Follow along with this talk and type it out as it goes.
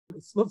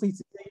It's lovely to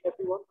see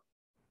everyone.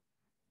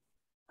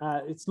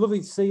 It's lovely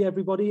to see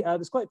everybody.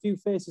 There's quite a few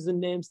faces and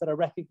names that I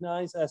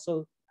recognise.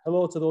 So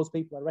hello to those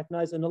people I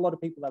recognise and a lot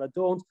of people that I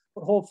don't,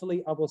 but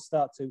hopefully I will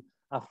start to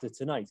after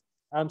tonight.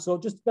 So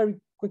just a very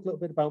quick little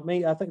bit about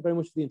me. Thank you very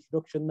much for the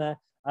introduction there.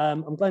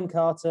 I'm Glenn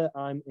Carter.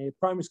 I'm a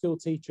primary school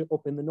teacher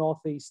up in the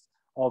northeast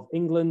of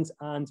England,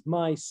 and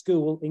my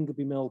school,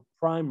 Ingleby Mill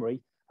Primary,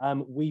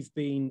 we've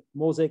been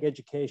Mozaik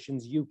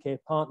Education's UK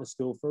partner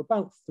school for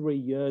about 3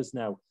 years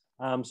now.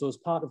 So as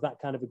part of that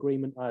kind of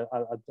agreement, I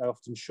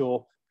often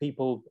show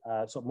people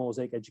sort of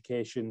Mozaik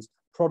Education's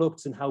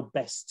products and how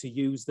best to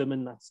use them.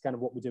 And that's kind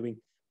of what we're doing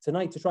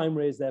tonight to try and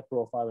raise their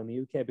profile in the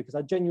UK, because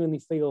I genuinely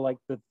feel like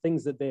the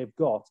things that they've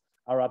got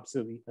are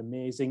absolutely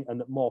amazing and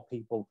that more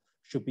people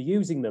should be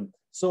using them.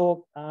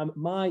 So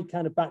my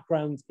kind of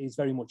background is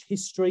very much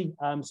history.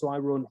 So I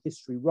run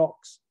History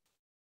Rocks,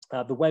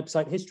 the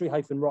website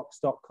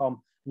history-rocks.com,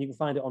 and you can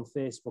find it on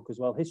Facebook as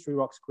well, History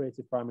Rocks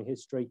Creative Primary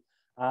History.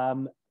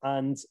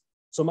 And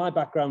so my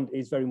background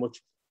is very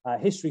much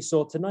history.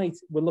 So tonight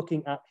we're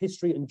looking at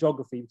history and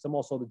geography, because I'm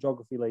also the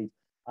geography lead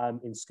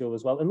in school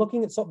as well, and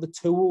looking at sort of the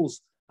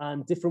tools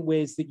and different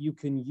ways that you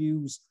can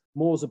use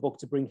mozaBook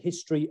to bring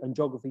history and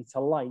geography to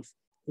life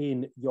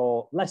in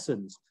your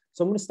lessons.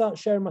 So I'm going to start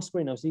sharing my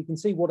screen now so you can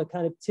see what a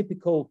kind of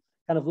typical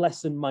kind of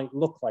lesson might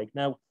look like.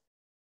 Now,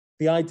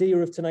 the idea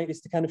of tonight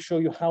is to kind of show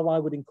you how I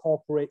would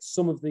incorporate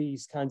some of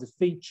these kinds of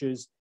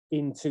features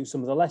into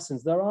some of the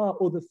lessons. There are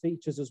other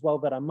features as well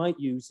that I might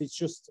use. It's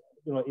just,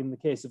 you know, in the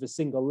case of a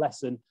single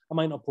lesson, I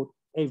might not put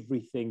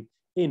everything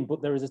in,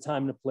 but there is a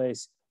time and a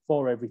place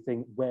for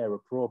everything where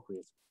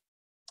appropriate.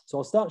 So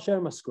I'll start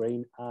sharing my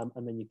screen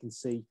and then you can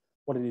see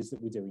what it is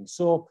that we're doing.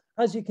 So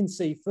as you can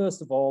see,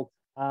 first of all,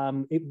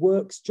 it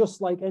works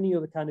just like any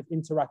other kind of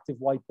interactive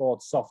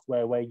whiteboard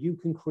software where you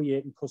can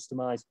create and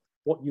customize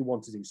what you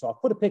want to do. So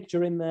I've put a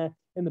picture in there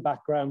in the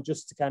background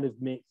just to kind of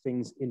make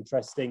things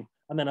interesting.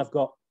 And then I've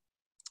got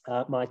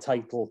my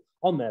title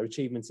on there,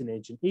 Achievements in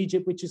Ancient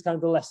Egypt, which is kind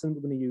of the lesson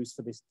we're going to use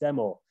for this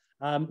demo.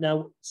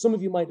 Now, some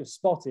of you might have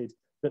spotted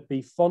that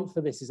the font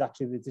for this is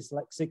actually the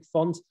dyslexic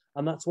font.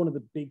 And that's one of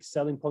the big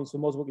selling points for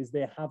mozaBook is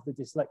they have the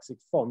dyslexic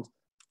font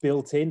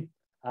built in.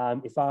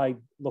 If I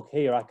look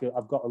here,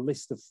 I've got a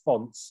list of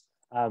fonts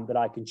that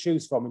I can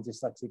choose from, and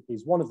dyslexic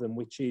is one of them,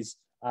 which is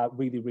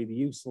really, really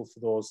useful for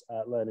those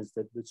learners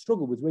that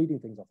struggle with reading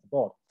things off the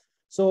board.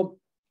 So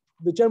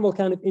the general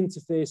kind of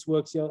interface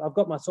works. You know, I've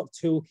got my sort of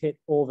toolkit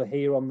over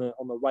here on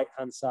the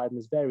right-hand side, and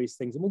there's various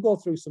things, and we'll go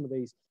through some of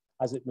these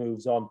as it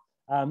moves on.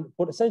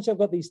 But essentially, I've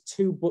got these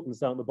two buttons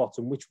down at the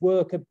bottom, which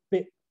work a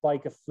bit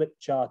like a flip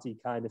charty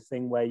kind of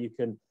thing, where you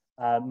can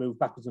move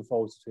backwards and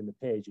forwards between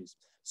the pages.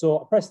 So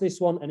I press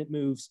this one and it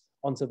moves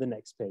onto the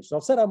next page. So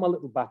I've set out my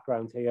little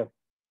background here.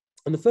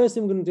 And the first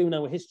thing we're going to do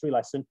now, a history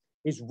lesson,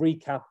 is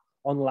recap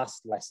on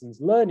last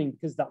lesson's learning,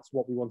 because that's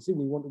what we want to do.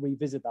 We want to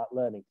revisit that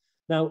learning.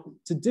 Now,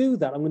 to do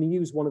that, I'm going to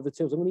use one of the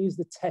tools. I'm going to use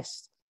the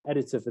test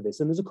editor for this.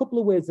 And there's a couple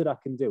of ways that I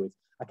can do it.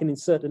 I can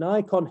insert an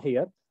icon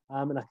here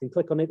and I can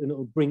click on it and it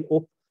will bring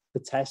up the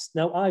test.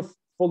 Now, I've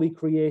fully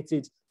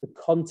created the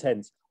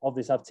content of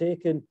this. I've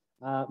taken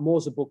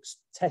mozaBook's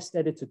test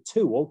editor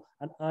tool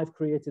and I've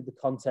created the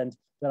content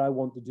that I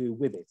want to do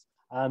with it.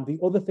 The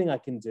other thing I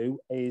can do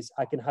is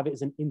I can have it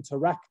as an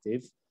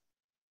interactive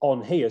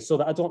on here so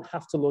that I don't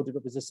have to load it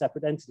up as a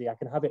separate entity. I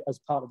can have it as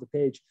part of the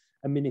page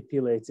and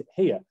manipulate it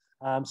here.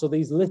 So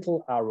these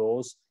little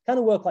arrows kind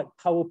of work like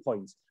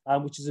PowerPoint,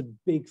 which is a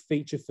big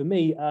feature for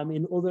me.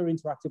 In other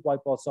interactive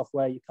whiteboard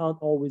software, you can't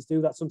always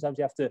do that. Sometimes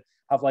you have to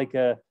have like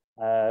a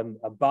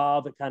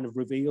bar that kind of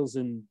reveals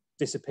and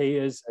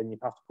disappears, and you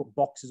have to put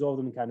boxes over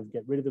them and kind of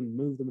get rid of them,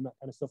 move them and that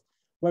kind of stuff.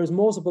 Whereas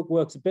mozaBook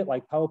works a bit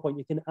like PowerPoint.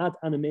 You can add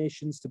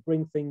animations to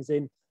bring things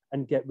in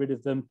and get rid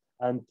of them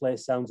and play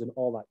sounds and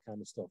all that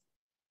kind of stuff.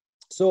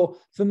 So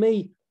for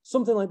me,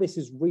 something like this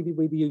is really,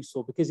 really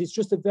useful because it's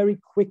just a very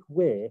quick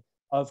way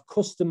of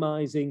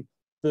customizing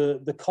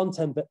the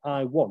content that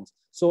I want.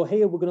 So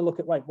here we're going to look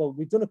at, right, well,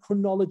 we've done a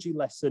chronology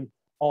lesson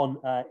on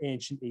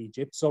ancient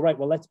Egypt. So, right,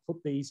 well, let's put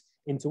these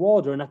into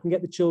order, and I can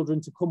get the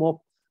children to come up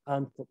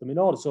and put them in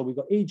order. So we've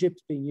got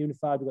Egypt being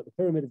unified, we've got the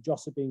Pyramid of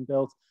Djoser being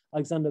built,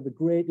 Alexander the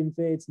Great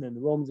invades, and then the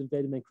Romans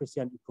invade, and then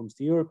Christianity comes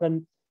to Europe.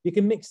 And you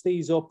can mix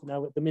these up.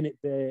 Now, at the minute,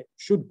 they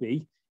should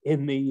be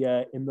in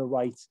the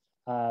right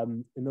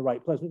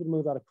place. We're going to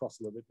move that across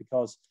a little bit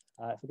because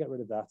if I get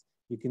rid of that,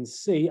 you can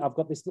see I've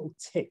got this little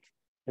tick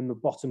in the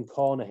bottom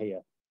corner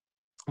here.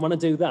 When I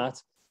do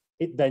that,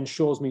 it then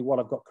shows me what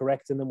I've got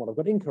correct and then what I've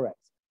got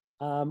incorrect.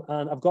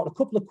 And I've got a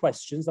couple of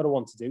questions that I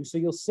want to do. So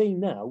you'll see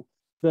now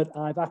that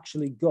I've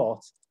actually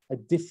got a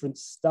different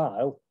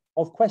style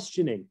of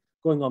questioning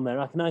going on there.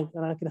 I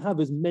can have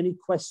as many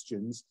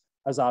questions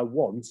as I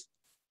want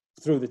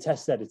through the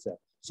test editor.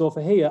 So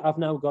for here, I've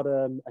now got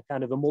a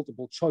kind of a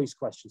multiple choice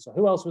question. So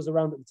who else was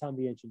around at the time of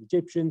the ancient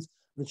Egyptians?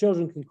 And the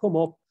children can come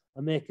up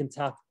and they can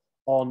tap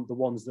on the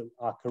ones that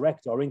are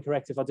correct or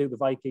incorrect. If I do the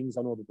Vikings,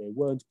 I know that they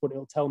weren't, but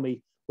it'll tell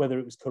me whether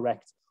it was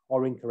correct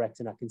or incorrect,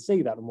 and I can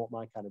see that and what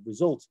my kind of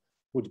result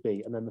would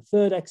be. And then the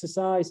third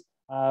exercise,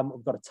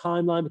 I've got a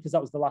timeline because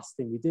that was the last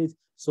thing we did.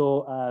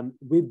 So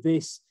with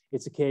this,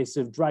 it's a case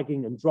of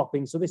dragging and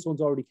dropping. So this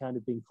one's already kind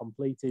of been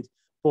completed,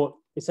 but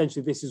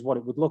essentially this is what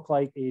it would look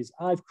like is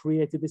I've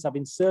created this, I've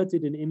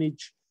inserted an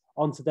image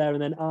onto there,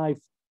 and then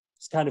I've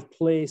kind of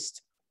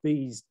placed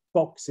these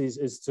boxes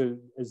as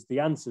the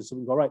answers. So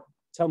we can go, right,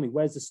 tell me,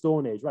 where's the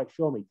Stone Age? Right,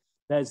 show me.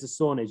 There's the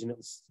Stone Age, and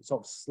it'll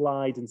sort of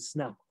slide and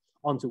snap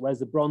onto where's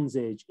the Bronze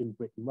Age in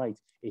Britain. Right,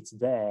 it's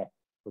there.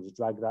 We'll just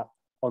drag that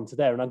onto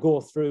there, and I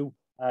go through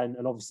and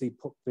obviously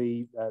put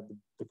the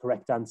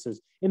correct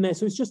answers in there.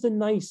 So it's just a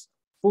nice,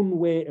 fun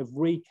way of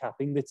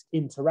recapping that's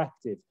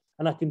interactive,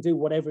 and I can do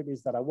whatever it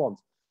is that I want.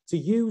 To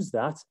use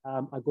that,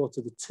 I go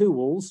to the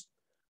tools,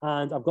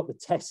 and I've got the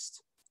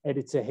test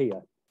editor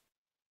here.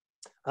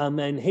 And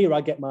then here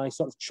I get my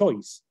sort of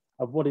choice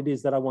of what it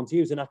is that I want to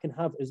use. And I can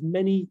have as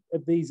many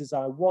of these as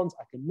I want.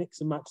 I can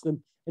mix and match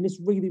them. And it's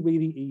really,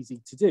 really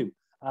easy to do.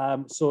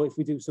 So if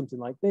we do something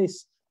like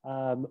this,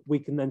 we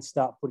can then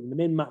start putting them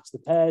in, match the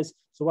pairs.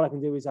 So what I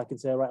can do is I can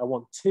say, right, I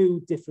want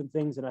 2 different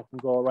things. And I can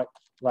go, right,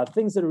 we'll have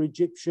things that are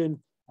Egyptian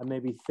and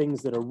maybe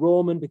things that are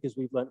Roman, because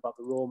we've learned about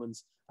the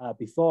Romans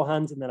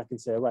beforehand. And then I can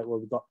say, right, well,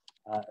 we've got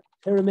a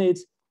pyramid,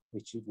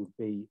 which would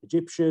be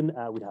Egyptian.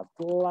 We'd have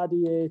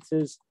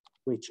gladiators,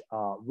 which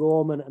are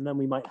Roman, and then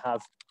we might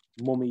have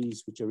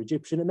mummies, which are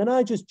Egyptian. And then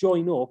I just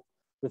join up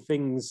the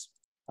things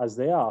as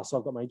they are. So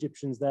I've got my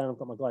Egyptians there, and I've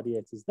got my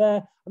gladiators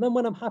there. And then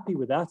when I'm happy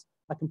with that,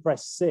 I can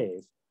press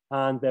save.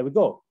 And there we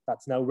go.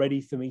 That's now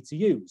ready for me to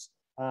use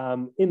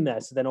in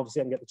there. So then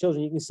obviously I can get the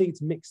children. You can see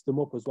it's mixed them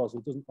up as well, so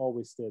it doesn't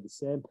always stay the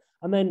same.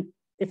 And then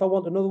if I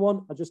want another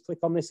one, I just click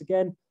on this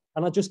again,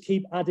 and I just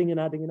keep adding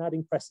and adding and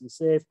adding, pressing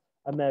save,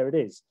 and there it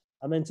is.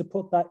 And then to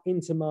put that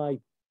into my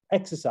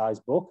exercise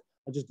book,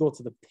 I just go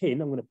to the pin.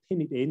 I'm going to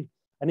pin it in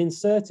and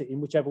insert it in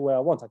whichever way I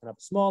want. I can have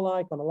a small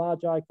icon, a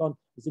large icon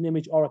as an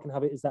image, or I can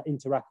have it as that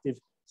interactive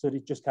so that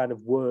it just kind of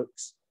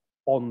works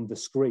on the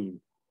screen.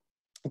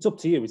 It's up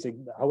to you. It's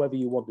however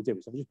you want to do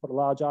it. So I've just put a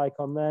large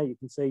icon there. You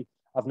can see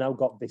I've now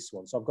got this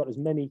one. So I've got as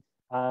many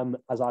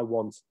as I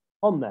want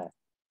on there.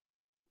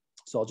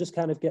 So I'll just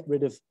kind of get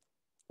rid of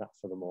that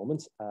for the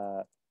moment.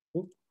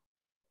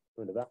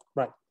 Rid of that.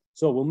 Right.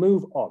 So we'll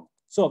move on.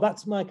 So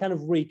that's my kind of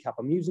recap.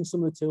 I'm using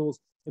some of the tools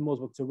in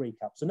mozaBook to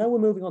recap. So now we're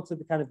moving on to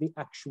the kind of the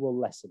actual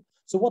lesson.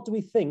 So what do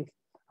we think?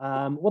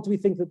 What do we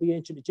think that the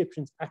ancient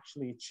Egyptians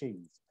actually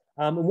achieved?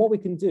 And what we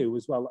can do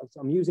as well,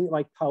 I'm using it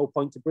like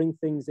PowerPoint to bring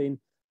things in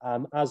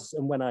as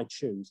and when I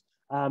choose.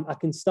 I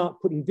can start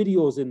putting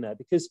videos in there,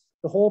 because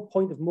the whole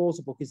point of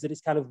mozaBook is that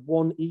it's kind of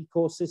one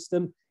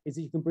ecosystem, is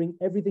that you can bring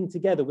everything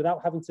together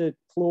without having to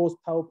close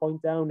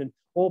PowerPoint down and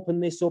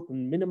open this up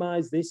and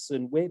minimize this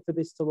and wait for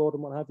this to load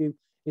and what have you,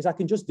 is I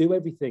can just do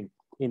everything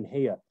in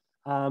here.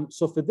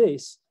 So for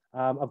this,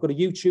 I've got a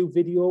YouTube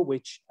video,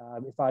 which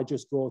if I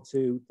just go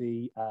to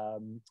the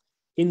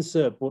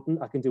insert button,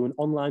 I can do an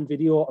online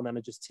video, and then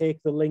I just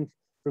take the link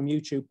from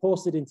YouTube,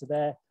 post it into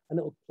there, and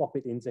it'll plop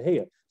it into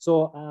here.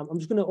 So I'm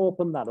just going to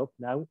open that up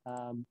now,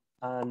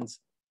 and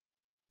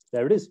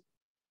there it is.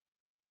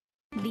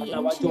 The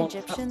ancient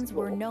Egyptians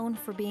were known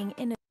for being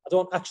innovative. I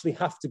don't actually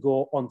have to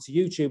go onto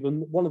YouTube,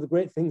 and one of the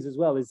great things as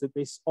well is that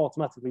this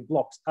automatically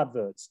blocks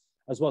adverts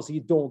as well, so you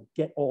don't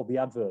get all the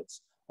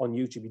adverts on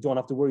YouTube. You don't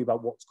have to worry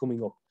about what's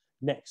coming up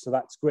next, so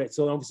that's great.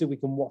 So obviously we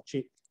can watch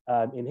it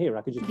in here.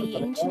 I could just the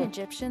ancient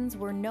Egyptians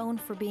were known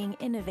for being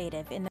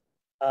innovative in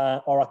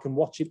or I can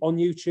watch it on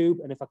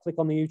YouTube, and if I click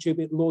on the YouTube,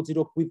 it loads it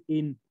up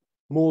within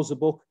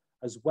mozaBook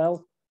as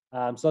well.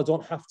 So I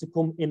don't have to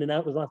come in and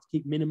out. I don't have to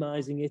keep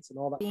minimizing it and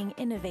all that. Being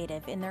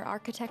innovative in their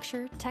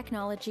architecture,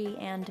 technology,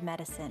 and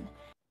medicine.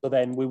 So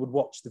then we would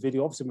watch the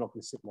video. Obviously, we're not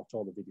going to sit and watch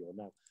all the video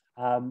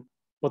now.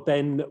 But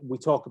then we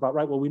talk about,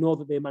 right, well, we know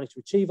that they managed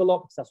to achieve a lot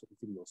because that's what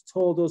the videos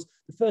told us.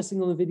 The first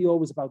thing on the video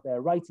was about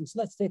their writing. So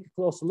let's take a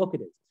closer look at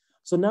it.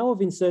 So now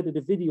I've inserted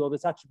a video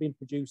that's actually been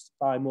produced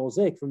by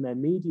Mozaik from their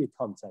media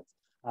content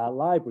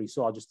library.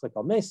 So I'll just click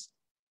on this,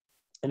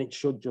 and it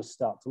should just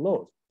start to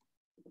load.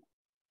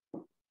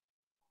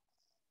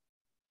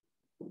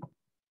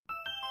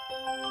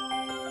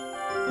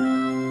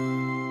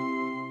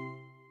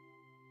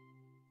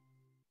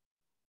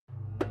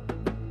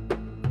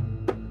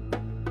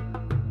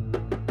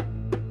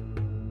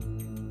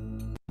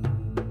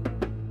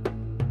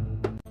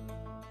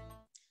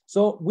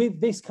 So with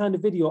this kind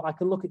of video, I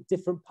can look at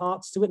different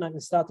parts to it, and I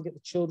can start to get the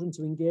children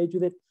to engage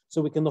with it.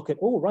 So we can look at,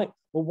 oh, right,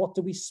 well, what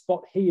do we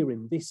spot here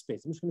in this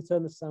bit? I'm just going to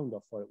turn the sound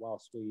off for it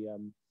whilst we're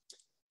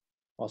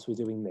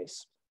doing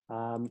this.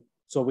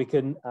 So we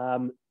can,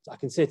 I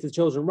can say to the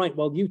children, right,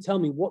 well, you tell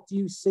me, what do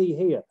you see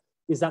here?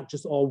 Is that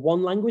just all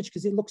one language?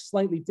 Because it looks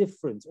slightly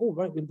different. Oh,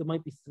 right, there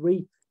might be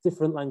 3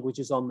 different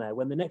languages on there.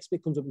 When the next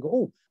bit comes up and go,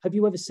 oh, have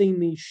you ever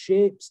seen these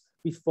shapes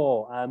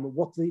before?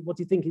 What do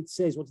you think it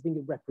says? What do you think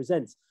it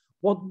represents?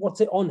 What's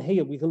it on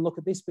here? We can look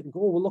at this bit and go,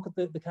 oh, we'll look at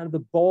the kind of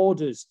the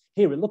borders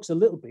here. It looks a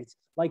little bit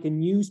like a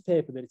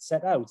newspaper that it's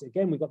set out.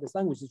 Again, we've got this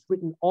language that's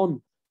written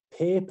on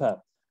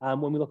paper.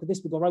 When we look at this,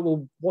 we go, right,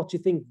 well, what do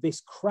you think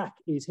this crack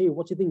is here?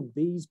 What do you think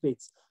these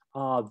bits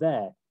are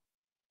there?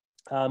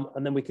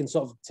 And then we can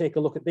sort of take a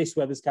look at this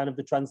where there's kind of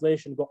the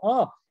translation,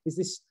 go, is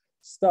this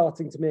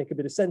starting to make a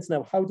bit of sense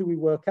now? How do we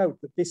work out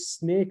that this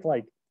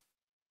snake-like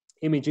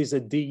image is a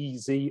D,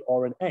 Z,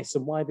 or an S,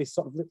 and why this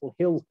sort of little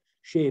hill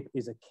shape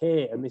is a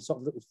K, and this sort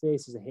of little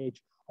face is a H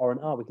or an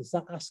R? We can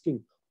start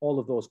asking all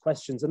of those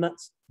questions, and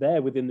that's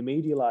there within the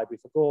media library.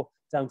 If I go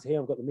down to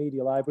here, I've got the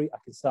media library. I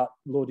can start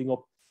loading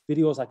up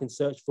videos. I can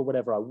search for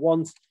whatever I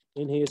want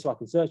in here, so I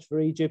can search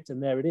for Egypt,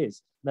 and there it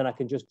is. And then I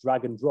can just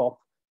drag and drop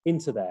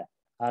into there.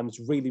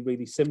 It's really,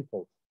 really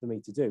simple for me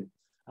to do.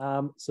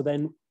 So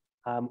then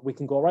we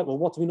can go, right, well,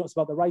 what do we notice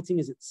about the writing?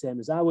 Is it the same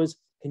as ours?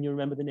 Can you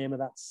remember the name of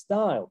that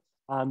style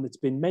that's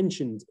been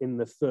mentioned in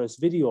the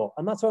first video?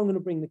 And that's how I'm going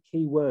to bring the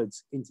key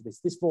words into this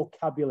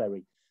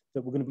vocabulary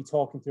that we're going to be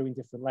talking through in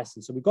different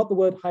lessons. So we've got the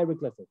word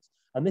hieroglyphics,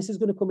 and this is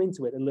going to come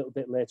into it a little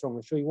bit later. I'm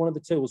going to show you one of the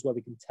tools where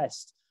we can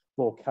test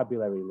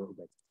vocabulary a little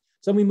bit.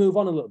 So we move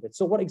on a little bit.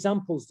 So what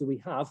examples do we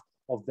have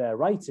of their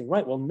writing?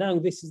 Right, well, now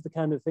this is the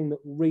kind of thing that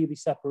really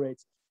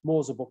separates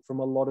mozaBook from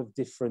a lot of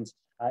different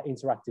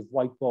interactive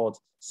whiteboard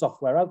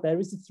software out there,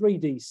 is the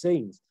 3D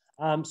scenes.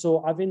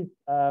 So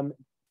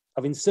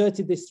I've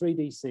inserted this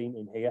 3D scene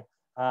in here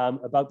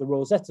about the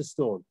Rosetta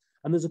Stone.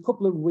 And there's a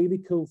couple of really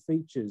cool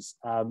features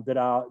that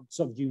are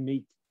sort of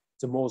unique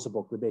to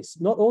mozaBook with this.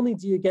 Not only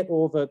do you get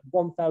over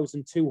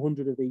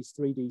 1,200 of these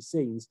 3D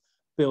scenes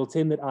built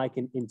in that I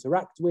can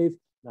interact with,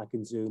 and I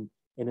can zoom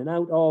in and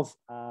out of,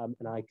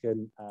 and I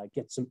can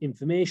get some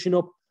information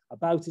up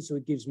about it. So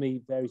it gives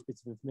me various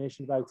bits of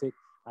information about it.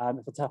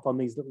 If I tap on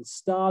these little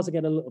stars, I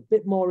get a little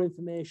bit more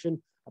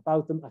information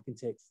about them. I can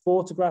take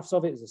photographs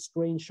of it as a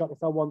screenshot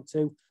if I want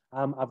to.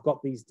 I've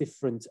got these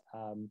different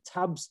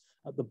tabs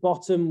at the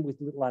bottom with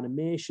little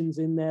animations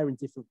in there and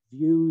different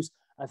views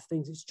of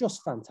things. It's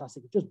just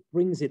fantastic. It just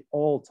brings it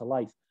all to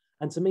life.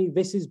 And to me,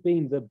 this has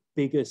been the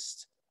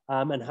biggest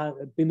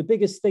been the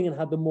biggest thing and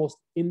had the most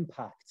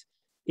impact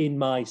in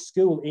my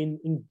school in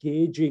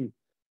engaging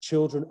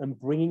children and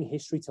bringing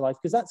history to life,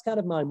 because that's kind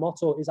of my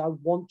motto, is I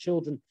want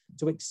children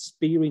to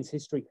experience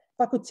history.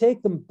 If I could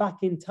take them back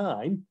in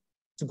time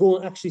to go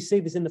and actually see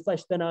this in the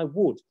flesh, then I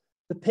would.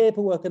 The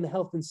paperwork and the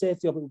health and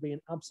safety of it would be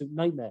an absolute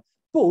nightmare,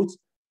 but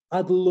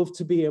I'd love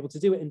to be able to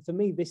do it. And for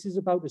me, this is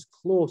about as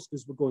close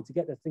as we're going to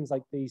get to things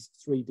like these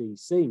 3D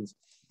scenes.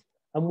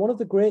 And one of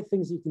the great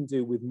things you can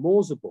do with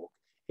mozaBook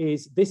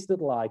is this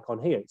little icon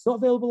here. It's not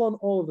available on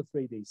all of the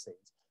 3D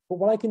scenes, but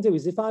what I can do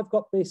is if I've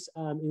got this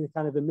in a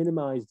kind of a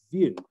minimized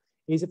view,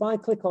 is if I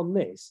click on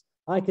this,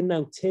 I can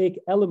now take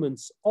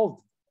elements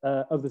of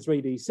the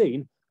 3D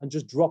scene and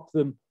just drop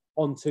them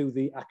onto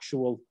the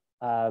actual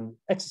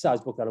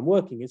exercise book that I'm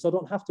working in. So I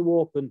don't have to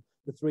open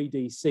the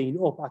 3D scene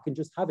up. I can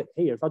just have it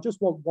here. If I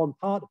just want one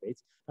part of it,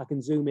 I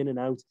can zoom in and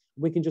out.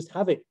 We can just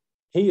have it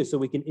here so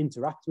we can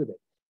interact with it,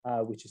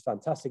 which is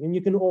fantastic. And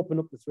you can open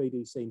up the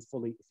 3D scenes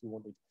fully if you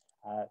wanted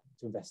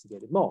to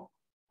investigate it more.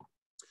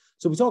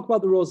 So we talk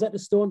about the Rosetta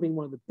Stone being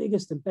one of the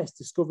biggest and best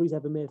discoveries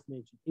ever made from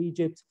ancient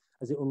Egypt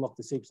as it unlocked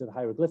the secrets of the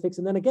hieroglyphics.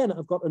 And then again,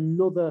 I've got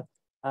another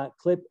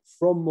clip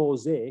from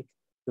Mozaik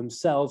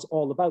themselves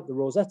all about the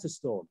Rosetta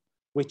Stone,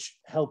 which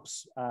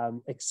helps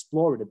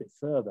explore it a bit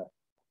further.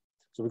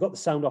 So we've got the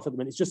sound off at the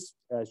minute.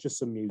 It's just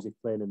some music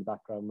playing in the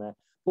background there.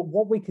 But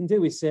what we can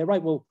do is say,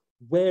 right, well,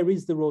 where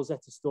is the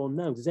Rosetta Stone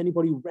now? Does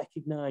anybody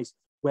recognize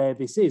where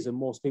this is? And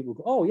most people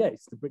go, oh yeah,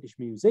 it's the British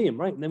Museum,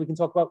 right? And then we can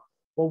talk about,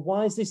 well,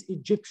 why is this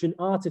Egyptian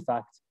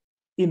artifact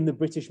in the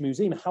British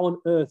Museum? How on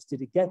earth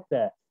did it get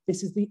there?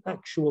 This is the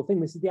actual thing.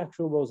 This is the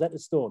actual Rosetta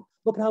Stone.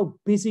 Look at how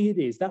busy it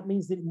is. That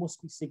means that it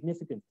must be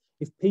significant.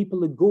 If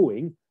people are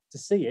going to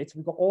see it,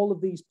 we've got all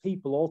of these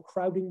people all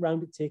crowding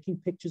around it, taking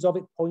pictures of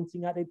it,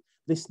 pointing at it,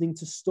 listening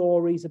to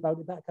stories about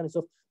it, that kind of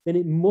stuff, then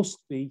it must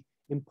be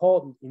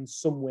important in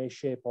some way,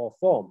 shape, or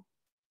form.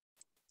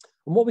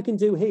 And what we can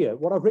do here,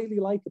 what I really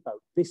like about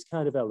this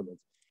kind of element,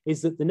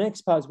 is that the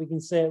next part is we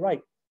can say, right,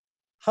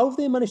 how have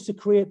they managed to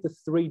create the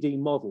 3D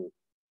model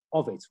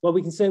of it? Well,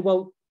 we can say,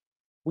 well,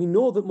 we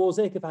know that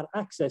Mozaik have had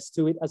access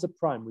to it as a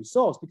primary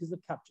source because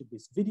they've captured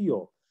this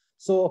video.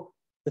 So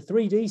the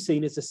 3D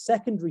scene is a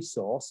secondary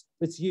source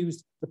that's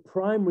used the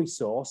primary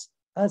source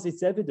as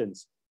its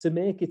evidence to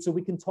make it. So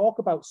we can talk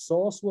about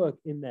source work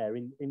in there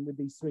with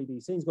these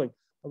 3D scenes going,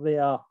 well, they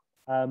are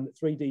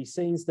 3D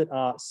scenes that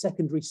are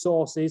secondary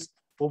sources.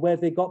 Well, where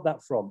they got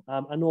that from?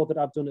 I know that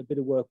I've done a bit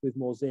of work with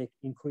Mozaik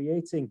in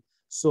creating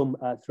some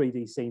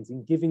 3D scenes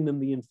and giving them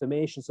the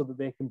information so that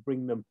they can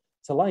bring them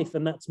to life.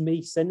 And that's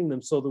me sending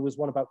them. So there was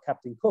one about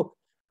Captain Cook.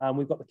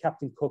 We've got the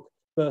Captain Cook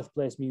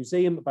Birthplace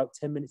Museum about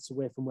 10 minutes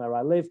away from where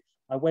I live.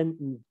 I went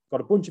and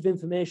got a bunch of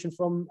information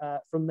from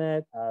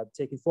there,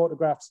 taking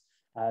photographs,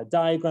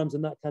 diagrams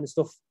and that kind of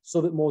stuff,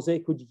 so that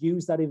Mozaik could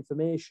use that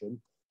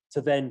information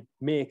to then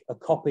make a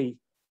copy,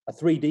 a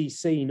 3D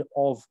scene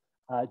of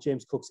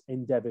James Cook's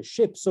Endeavour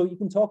ship. So you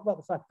can talk about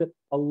the fact that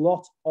a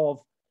lot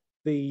of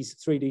these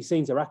 3D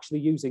scenes are actually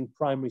using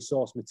primary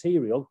source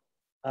material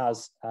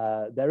as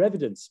their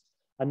evidence.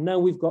 And now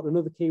we've got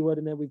another keyword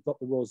in there, we've got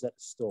the Rosetta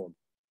Stone.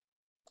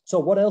 So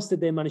what else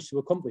did they manage to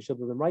accomplish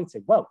other than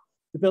writing? Well,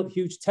 they built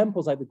huge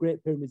temples like the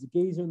Great Pyramids of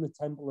Giza and the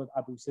Temple of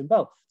Abu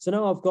Simbel. So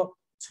now I've got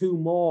 2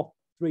 more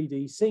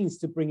 3D scenes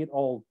to bring it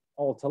all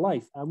to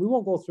life. And we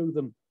won't go through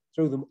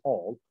them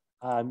all.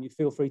 You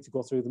feel free to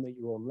go through them at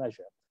your own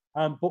leisure.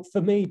 But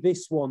for me,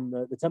 this one,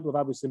 the Temple of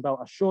Abu Simbel,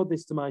 I showed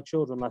this to my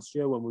children last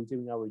year when we were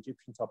doing our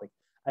Egyptian topic,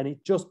 and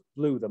it just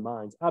blew their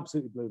minds,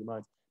 absolutely blew their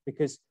minds,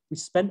 because we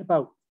spent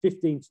about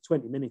 15 to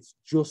 20 minutes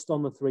just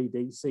on the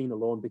 3D scene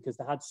alone, because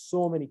they had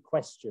so many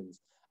questions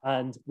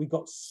and we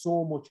got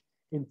so much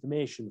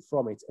information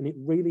from it, and it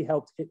really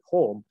helped hit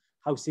home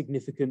how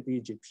significant the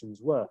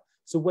Egyptians were.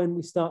 So when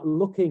we start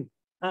looking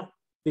at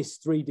this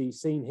 3D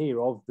scene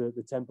here of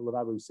the Temple of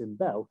Abu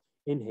Simbel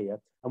in here,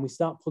 and we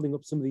start pulling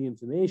up some of the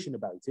information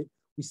about it,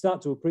 we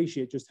start to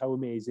appreciate just how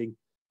amazing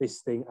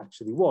this thing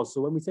actually was.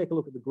 So when we take a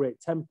look at the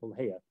Great Temple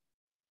here,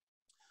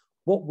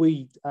 what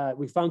we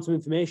found some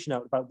information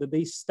out about that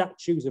these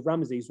statues of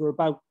Ramesses were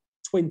about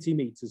 20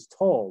 meters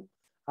tall.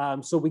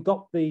 So we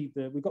got the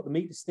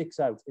meter sticks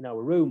out in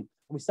our room,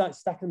 and we started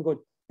stacking them, going,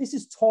 this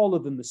is taller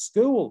than the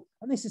school,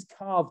 and this is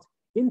carved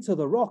into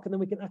the rock, and then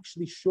we can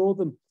actually show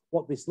them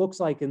what this looks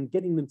like and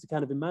getting them to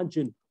kind of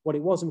imagine what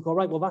it was. And we go,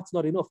 right, well, that's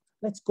not enough.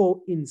 Let's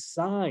go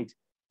inside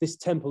this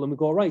temple. And we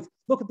go, right,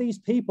 look at these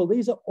people.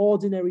 These are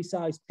ordinary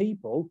sized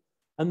people.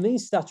 And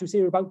these statues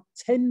here are about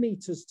 10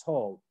 meters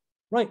tall.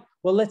 Right,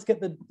 well, let's get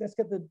the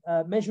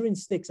measuring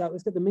sticks out.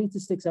 Let's get the meter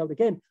sticks out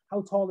again.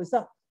 How tall is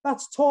that?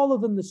 That's taller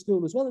than the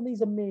school as well. And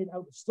these are made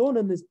out of stone.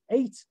 And there's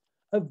 8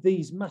 of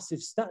these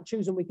massive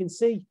statues. And we can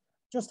see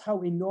just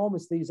how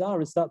enormous these are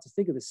and start to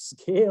figure the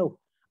scale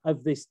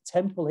of this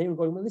temple here and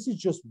going, well, this is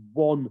just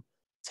one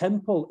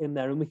temple in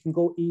there. And we can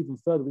go even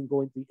further. We can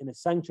go into the inner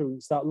sanctuary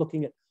and start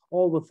looking at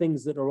all the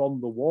things that are on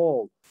the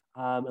wall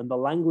and the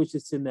language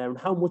that's in there and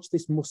how much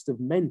this must have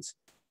meant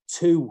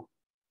to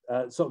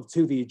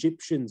to the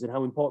Egyptians and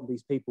how important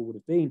these people would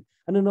have been.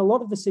 And in a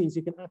lot of the scenes,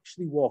 you can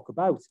actually walk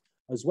about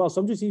as well. So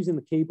I'm just using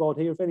the keyboard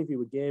here. If any of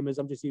you are gamers,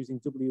 I'm just using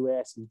W, A,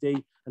 S, and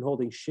D and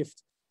holding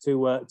Shift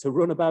to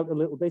run about a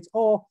little bit.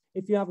 Or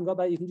if you haven't got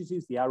that, you can just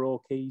use the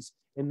arrow keys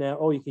in there,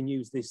 or you can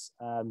use this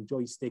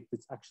joystick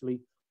that's actually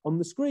on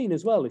the screen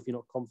as well if you're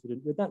not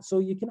confident with that. So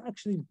you can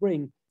actually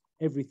bring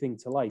everything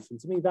to life. And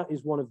to me, that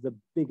is one of the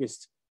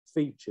biggest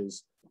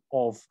features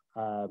of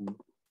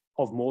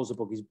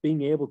mozaBook, is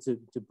being able to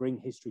bring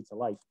history to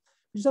life.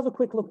 Just have a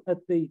quick look at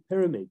the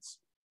pyramids.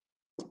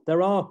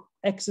 There are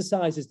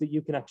exercises that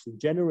you can actually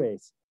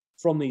generate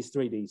from these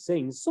 3D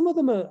scenes. Some of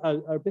them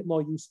are a bit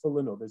more useful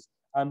than others,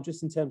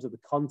 just in terms of the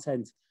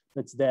content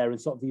that's there and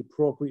sort of the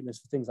appropriateness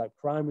for things like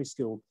primary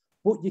school,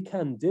 but you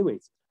can do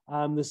it.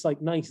 There's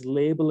like nice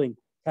labeling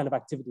kind of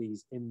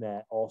activities in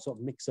there, or sort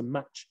of mix and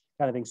match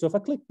kind of thing. So if I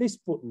click this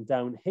button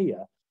down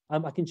here,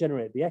 I can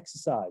generate the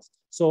exercise.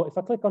 So if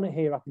I click on it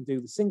here, I can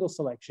do the single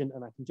selection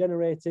and I can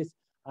generate it.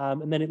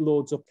 And then it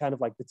loads up kind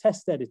of like the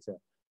test editor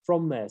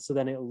from there. So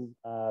then it'll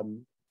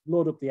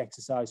load up the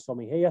exercise for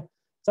me here.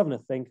 It's having a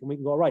think, and we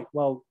can go, right,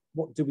 well,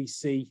 what do we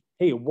see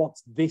here?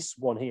 What's this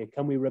one here?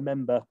 Can we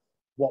remember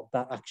what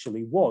that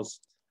actually was?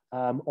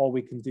 Or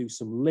we can do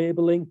some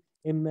labeling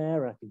in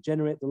there. I can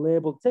generate the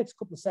label. It takes a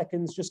couple of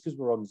seconds just because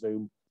we're on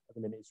Zoom. At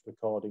the minute it's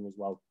recording as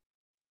well.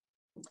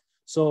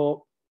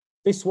 So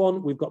this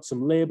one, we've got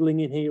some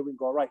labeling in here. We can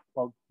go, right,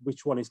 well,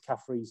 which one is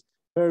Khafre's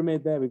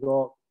pyramid? There we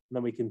go. And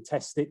then we can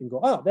test it and go,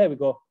 oh, there we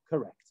go,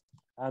 correct.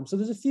 So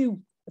there's a few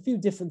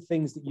different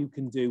things that you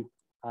can do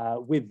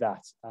with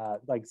that.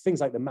 Like things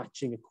like the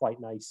matching are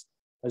quite nice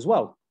as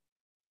well.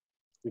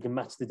 We can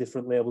match the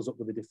different labels up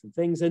with the different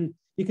things. And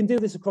you can do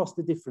this across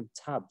the different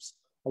tabs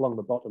along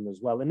the bottom as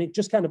well. And it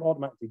just kind of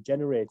automatically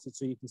generates it.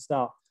 So you can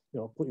start,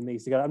 putting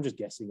these together. I'm just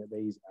guessing at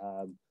these.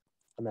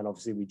 And then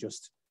obviously we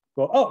just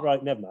go, oh,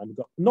 right, never mind. We've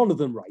got none of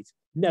them right.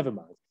 Never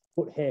mind.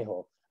 But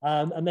hey-ho.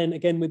 And then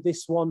again, with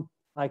this one,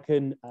 I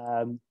can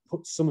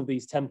put some of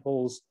these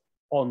temples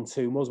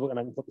onto mozaBook, and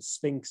I can put the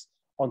Sphinx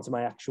onto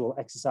my actual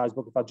exercise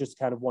book if I just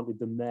kind of wanted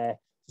them there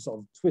to sort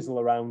of twizzle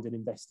around and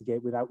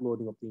investigate without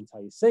loading up the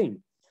entire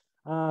scene.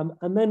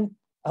 And then,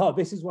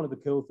 this is one of the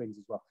cool things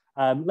as well.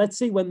 Let's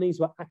see when these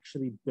were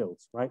actually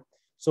built, right?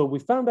 So we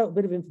found out a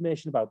bit of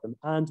information about them.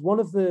 And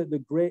one of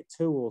the great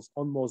tools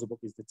on mozaBook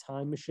is the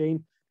time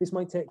machine. This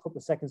might take a couple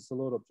of seconds to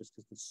load up just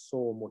because there's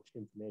so much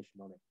information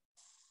on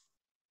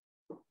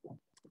it.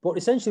 But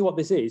essentially what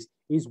this is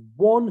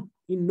one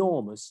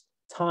enormous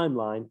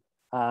timeline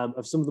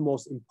of some of the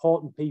most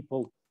important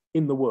people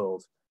in the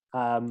world.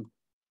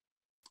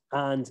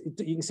 And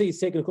you can see it's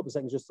taken a couple of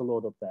seconds just to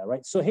load up there,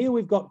 right? So here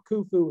we've got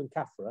Khufu and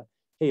Khafre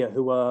here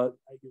who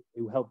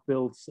helped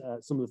build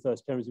some of the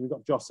first pyramids. We've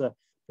got Djoser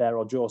there,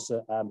 or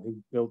Djoser, who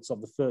built sort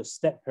of the first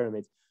step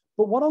pyramid.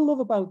 But what I love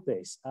about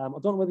this, I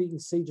don't know whether you can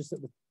see just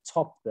at the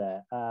top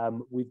there,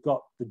 we've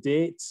got the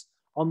dates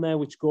on there,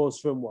 which goes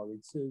from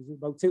it's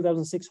about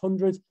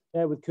 2,600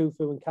 there with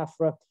Khufu and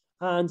Khafre.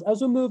 And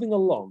as we're moving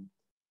along,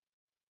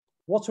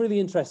 what's really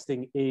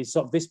interesting is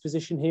sort of this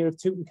position here of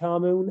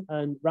Tutankhamun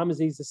and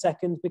Ramesses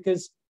II,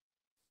 because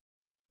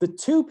the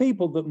two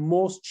people that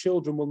most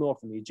children will know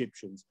from the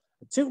Egyptians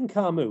are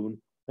Tutankhamun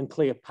and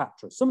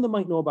Cleopatra. Some of them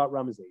might know about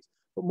Ramesses,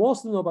 but most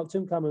of them know about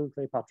Tutankhamun and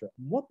Cleopatra.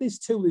 And what this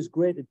tool is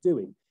great at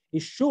doing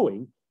is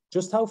showing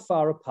just how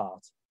far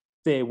apart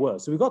they were.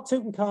 So we've got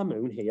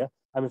Tutankhamun here,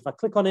 and if I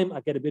click on him,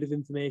 I get a bit of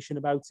information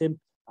about him.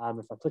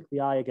 If I click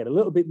the eye, I get a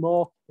little bit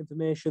more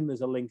information.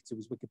 There's a link to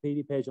his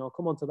Wikipedia page, and I'll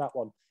come on to that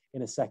one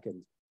in a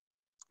second.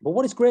 But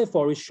what it's great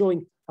for is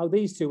showing how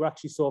these two are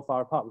actually so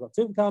far apart. We've got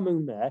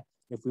Tutankhamun there.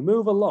 If we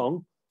move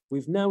along,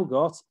 we've now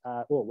got,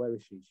 oh, where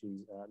is she?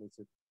 I need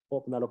to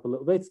open that up a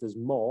little bit. There's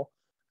more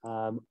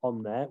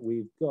on there.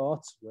 We've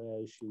got,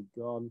 where is she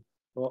gone?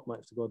 Oh, might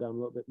have to go down a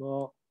little bit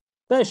more.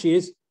 There she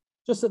is,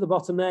 just at the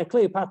bottom there.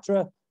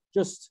 Cleopatra,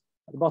 just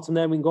at the bottom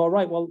there. We can go,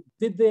 right, well,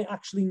 did they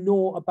actually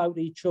know about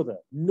each other?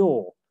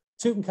 No.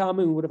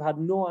 Tutankhamun would have had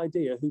no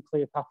idea who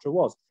Cleopatra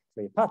was.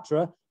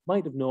 Cleopatra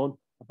might have known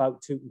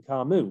about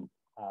Tutankhamun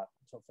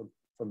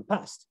from the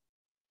past.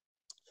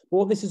 But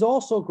what this is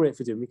also great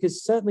for doing,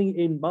 because certainly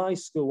in my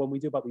school, when we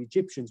do about the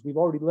Egyptians, we've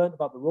already learned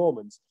about the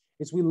Romans,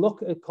 is we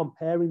look at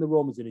comparing the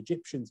Romans and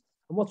Egyptians.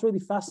 And what's really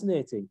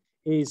fascinating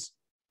is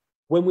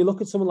when we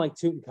look at someone like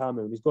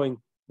Tutankhamun, he's going,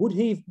 would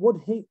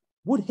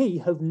he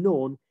have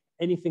known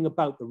anything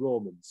about the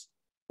Romans?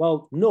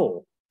 Well,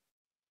 no,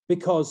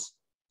 because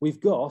we've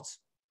got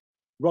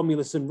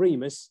Romulus and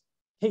Remus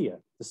here,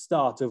 the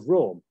start of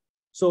Rome.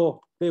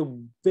 So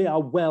they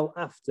are well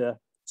after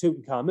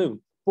Tutankhamun.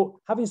 But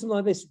having something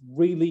like this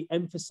really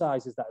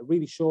emphasizes that, it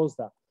really shows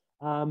that.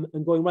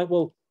 And going, right,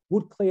 well,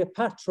 would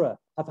Cleopatra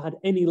have had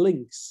any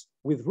links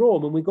with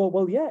Rome? And we go,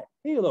 well, yeah,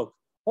 here, look,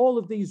 all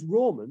of these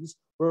Romans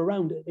were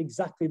around at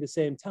exactly the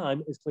same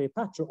time as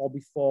Cleopatra, or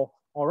before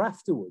or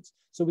afterwards.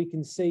 So we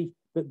can see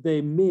that they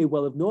may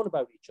well have known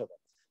about each other.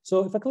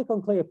 So if I click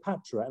on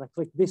Cleopatra and I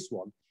click this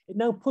one, it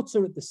now puts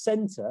her at the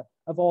center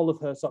of all of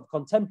her sort of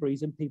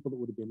contemporaries and people that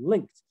would have been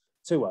linked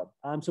to her.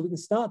 So we can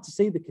start to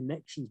see the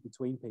connections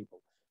between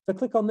people. If I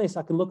click on this,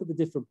 I can look at the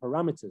different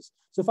parameters.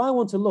 So if I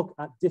want to look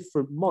at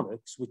different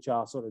monarchs, which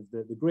are sort of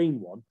the green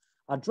one,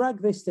 I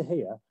drag this to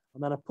here,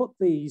 and then I put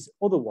these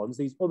other ones,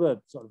 these other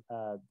sort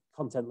of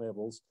content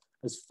labels,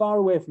 as far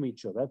away from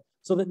each other,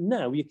 so that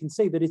now you can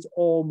see that it's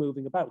all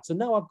moving about. So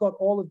now I've got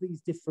all of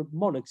these different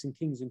monarchs and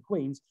kings and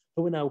queens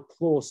who are now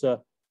closer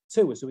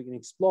to us, so we can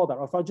explore that.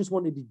 Or if I just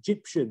wanted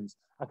Egyptians,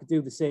 I could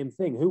do the same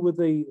thing. Who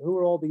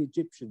are all the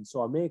Egyptians?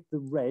 So I make the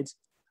red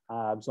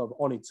sort of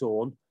on its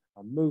own,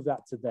 and move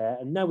that to there.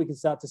 And now we can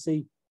start to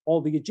see all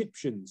the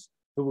Egyptians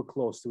who were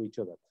close to each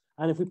other.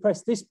 And if we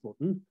press this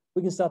button,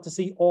 we can start to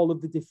see all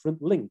of the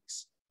different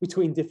links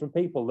between different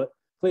people. That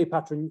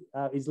Cleopatra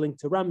is linked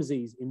to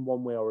Ramses in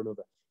one way or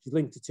another. She's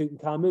linked to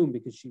Tutankhamun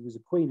because she was a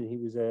queen and he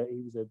was a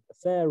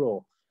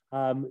pharaoh.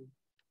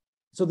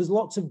 So there's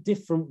lots of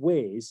different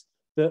ways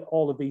that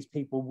all of these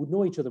people would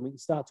know each other. We can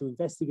start to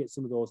investigate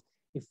some of those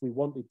if we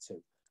wanted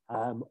to,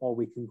 or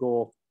we can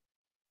go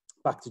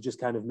back to just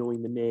kind of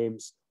knowing the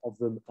names of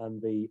them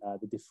and the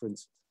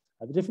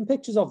different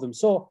pictures of them.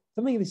 So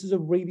for me, this is a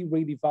really,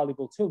 really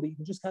valuable tool that you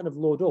can just kind of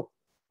load up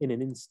in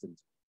an instant.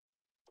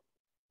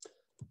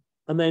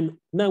 And then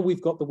now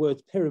we've got the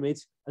words pyramid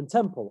and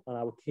temple and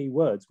our key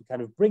words. We're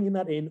kind of bringing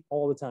that in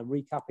all the time,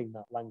 recapping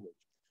that language.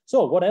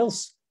 So what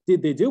else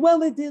did they do? Well,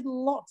 they did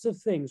lots of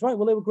things, right?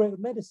 Well, they were great with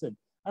medicine.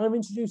 And I'm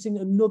introducing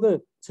another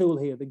tool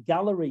here, the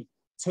gallery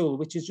tool,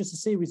 which is just a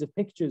series of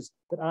pictures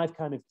that I've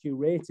kind of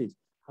curated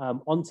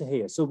onto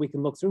here. So we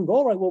can look through and go,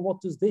 all right, well,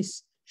 what does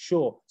this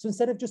show? So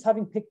instead of just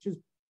having pictures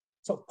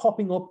sort of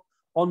popping up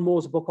on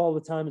mozaBook all the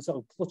time and sort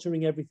of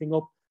cluttering everything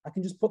up, I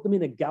can just put them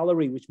in a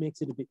gallery, which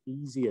makes it a bit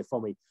easier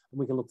for me. And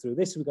we can look through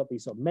this. We've got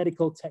these sort of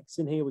medical texts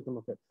in here. We can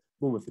look at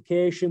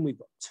mummification. We've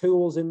got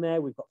tools in there.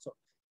 We've got sort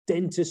of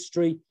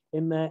dentistry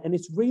in there. And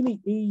it's really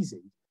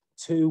easy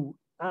to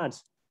add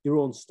your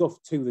own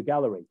stuff to the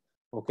gallery.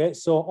 Okay,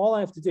 so all I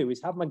have to do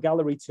is have my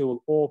gallery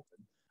tool open.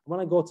 And when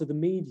I go to the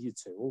media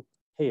tool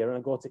here and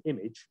I go to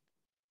image,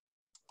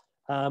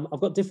 I've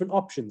got different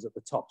options at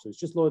the top. So it's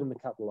just loading the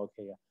catalog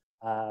here.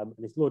 And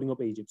it's loading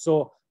up Egypt.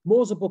 So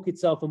mozaBook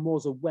itself and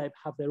mozaWeb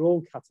have their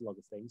own catalogue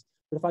of things.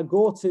 But if I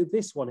go to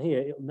this one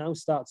here, it'll now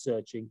start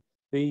searching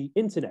the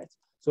internet.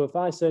 So if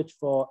I search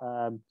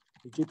for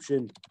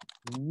Egyptian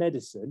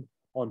medicine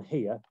on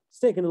here, it's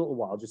taking a little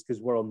while just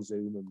because we're on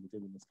Zoom and we're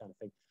doing this kind of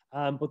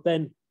thing. But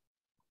then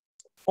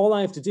all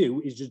I have to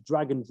do is just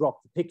drag and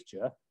drop the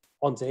picture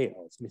onto here.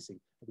 Oh, it's missing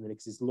at the minute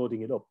because it's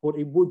loading it up. But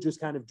it would just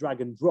kind of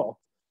drag and drop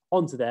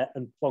onto there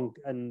and plonk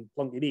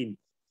it in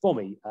for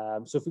me.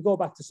 So if we go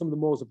back to some of the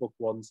mozaBook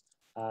ones,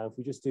 if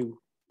we just do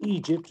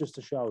Egypt, just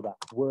to show that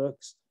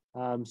works.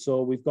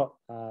 So we've got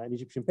an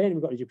Egyptian painting,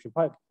 we've got Egyptian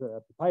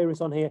papyrus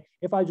on here.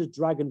 If I just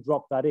drag and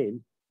drop that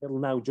in, it'll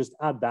now just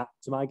add that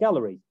to my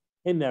gallery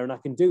in there. And I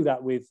can do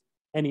that with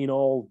any and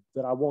all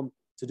that I want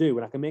to do.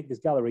 And I can make this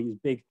gallery as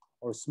big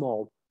or as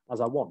small as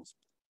I want,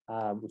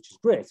 which is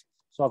great.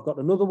 So I've got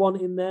another one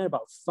in there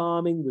about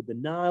farming with the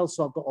Nile.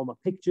 So I've got all my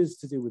pictures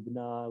to do with the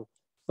Nile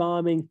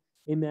farming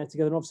in there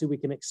together. And obviously we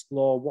can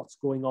explore what's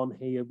going on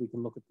here. We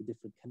can look at the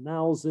different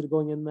canals that are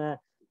going in there.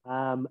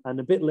 And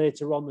a bit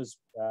later on, there's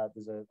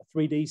a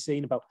 3D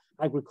scene about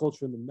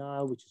agriculture in the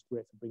Nile, which is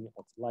great for bringing it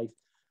all to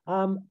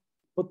life.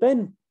 But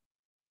then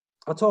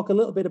I'll talk a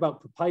little bit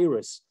about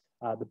papyrus,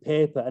 the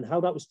paper, and how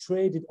that was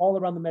traded all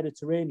around the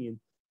Mediterranean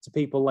to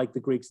people like the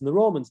Greeks and the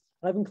Romans.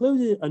 And I've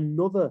included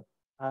another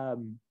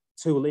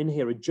tool in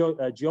here,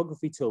 a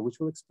geography tool, which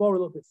we'll explore a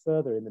little bit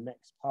further in the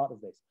next part of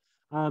this.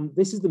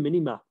 This is the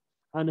mini-map.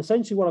 And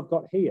essentially what I've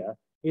got here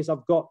is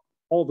I've got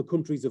all the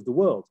countries of the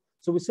world.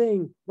 So we're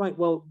saying, right,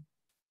 well,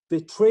 they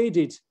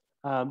traded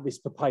this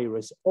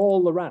papyrus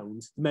all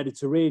around the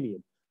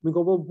Mediterranean. We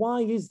go, well,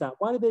 why is that?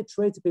 Why do they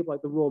trade to people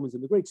like the Romans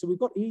and the Greeks? So we've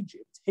got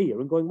Egypt here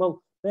and going,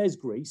 well, there's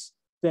Greece,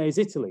 there's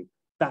Italy.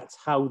 That's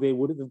how they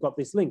would have got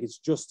this link. It's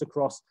just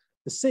across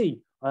the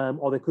sea,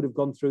 or they could have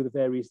gone through the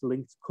various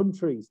linked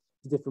countries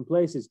to different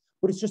places.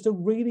 But it's just a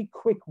really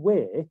quick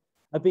way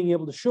of being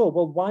able to show,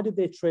 well, why did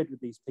they trade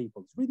with these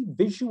people? It's really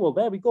visual.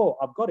 There we go.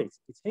 I've got it.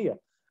 It's here.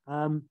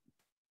 And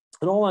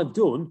all I've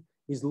done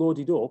is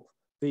loaded up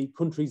the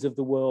countries of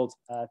the world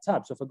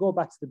tab. So if I go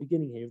back to the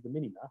beginning here of the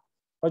mini-map,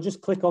 if I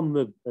just click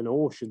on an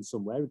ocean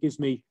somewhere, it gives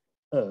me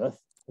Earth.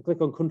 I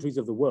click on countries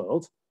of the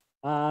world,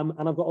 and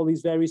I've got all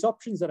these various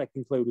options that I can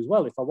include as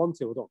well. If I want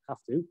to, I don't have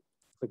to.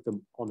 Click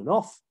them on and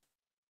off.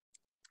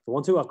 If I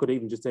want to, I could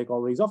even just take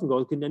all these off and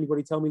go, can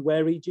anybody tell me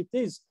where Egypt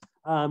is?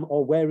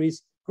 Or where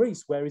is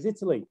Greece? Where is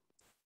Italy?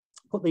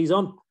 Put these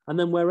on, and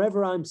then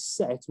wherever I'm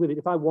set with it,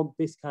 if I want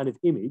this kind of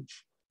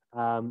image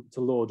to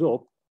load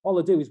up, all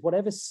I do is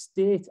whatever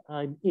state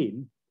I'm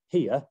in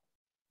here,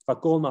 if I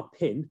go on my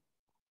pin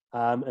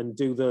and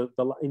do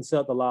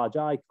insert the large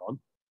icon,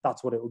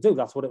 that's what it will do.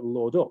 That's what it will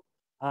load up.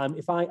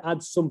 If I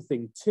add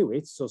something to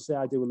it, so say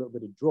I do a little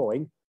bit of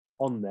drawing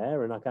on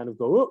there and I kind of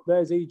go, oh,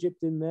 there's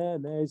Egypt in there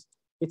and there's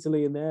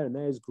Italy in there and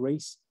there's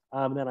Greece.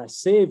 And then I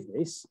save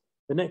this.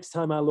 The next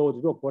time I load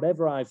it up,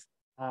 whatever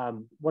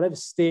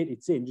state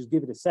it's in, just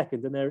give it a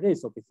second and there it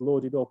is. Look, it's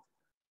loaded up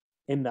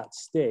in that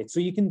state. So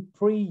you can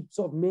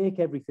sort of make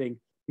everything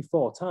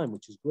before time,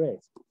 which is great.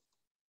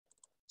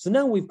 So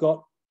now we've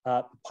got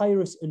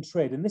papyrus and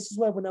trade. And this is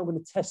where we're now going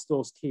to test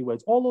those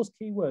keywords. All those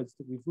keywords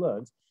that we've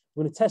learned,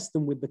 we're going to test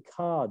them with the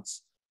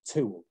cards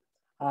tool.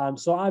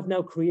 So I've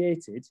now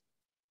created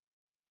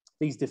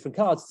these different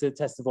cards to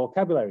test the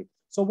vocabulary.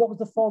 So what was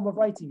the form of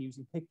writing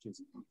using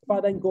pictures? If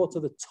I then go to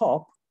the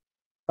top,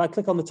 if I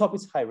click on the top,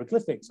 it's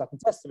hieroglyphics. So I can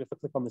test them. If I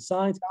click on the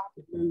side,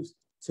 it moves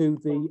to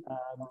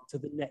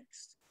the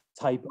next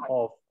type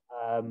of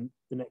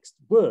the next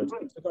word. So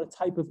I've got a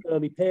type of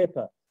early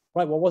paper.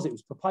 Right, what was it? It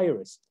was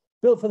papyrus.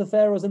 Built for the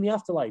pharaohs in the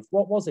afterlife.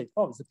 What was it?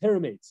 Oh, it was the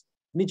pyramids.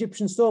 An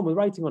Egyptian stone with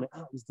writing on it.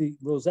 Ah, it was the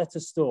Rosetta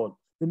Stone.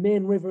 The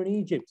main river in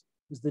Egypt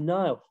was the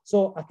Nile.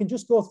 So I can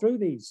just go through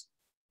these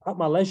at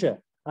my leisure.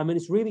 I mean,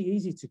 it's really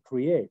easy to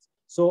create.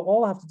 So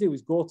all I have to do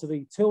is go to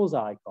the tools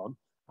icon,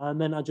 and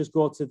then I just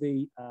go to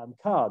the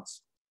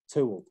cards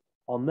tool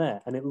on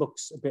there, and it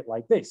looks a bit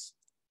like this.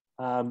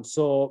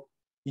 So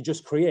you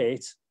just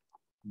create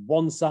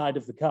one side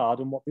of the card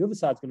and what the other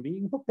side's going to be.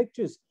 You can put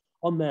pictures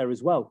on there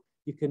as well.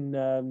 You can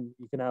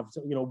have,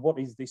 what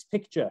is this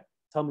picture?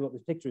 Tell me what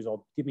this picture is,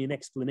 or give me an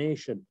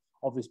explanation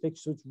of this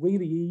picture. So it's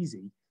really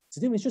easy to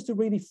do. It's just a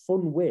really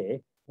fun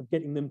way of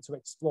getting them to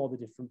explore the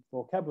different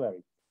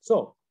vocabulary.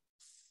 So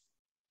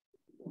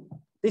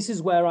this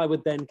is where I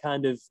would then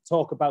kind of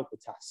talk about the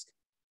task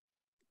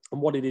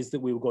and what it is that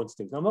we were going to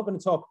do. Now, I'm not going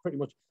to talk pretty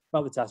much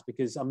about the task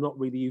because I'm not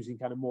really using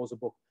kind of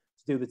mozaBook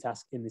to do the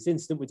task in this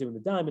instant. We're doing the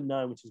Diamond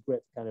 9, which is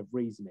great for kind of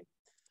reasoning.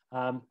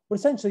 But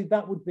essentially,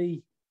 that would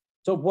be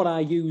sort of what I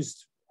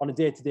used on a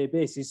day-to-day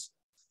basis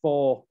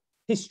for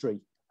history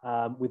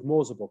with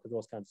mozaBook and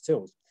those kinds of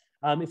tools.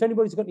 If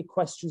anybody's got any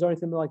questions or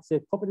anything they'd like to say,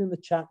 pop it in the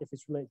chat if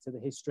it's related to the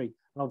history.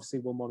 And obviously,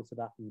 we'll monitor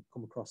that and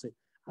come across it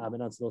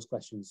and answer those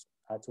questions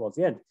towards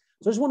the end.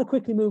 So I just want to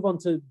quickly move on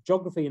to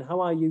geography and how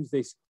I use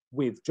this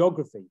with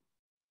geography.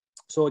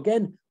 So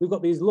again, we've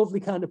got these lovely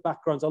kind of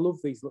backgrounds. I love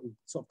these little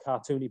sort of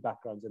cartoony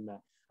backgrounds in there.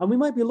 And we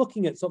might be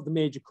looking at sort of the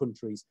major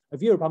countries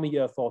of Europe. I'm a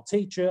year 4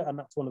 teacher, and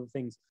that's one of the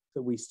things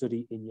that we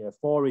study in year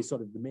 4 is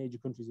sort of the major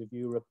countries of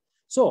Europe.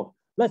 So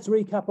let's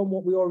recap on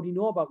what we already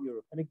know about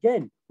Europe. And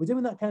again, we're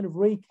doing that kind of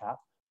recap.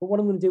 But what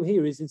I'm going to do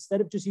here is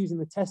instead of just using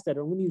the test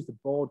editor, I'm going to use the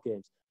board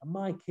games. And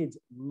my kids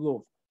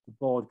love the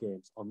board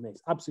games on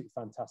this. Absolutely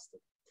fantastic.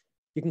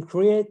 You can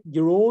create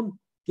your own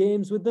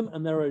games with them,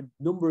 and there are a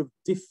number of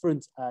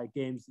different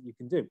games that you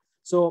can do.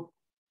 So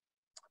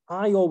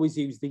I always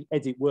use the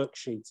edit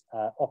worksheet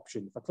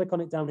option. If I click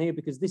on it down here,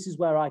 because this is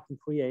where I can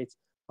create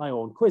my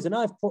own quiz. And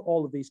I've put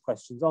all of these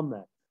questions on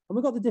there. And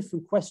we've got the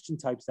different question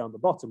types down the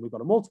bottom. We've got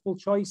a multiple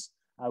choice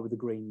with the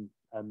green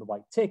and the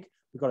white tick.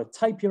 We've got to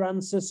type your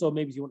answer. So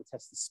maybe you want to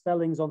test the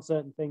spellings on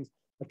certain things.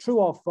 A true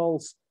or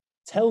false,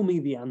 tell me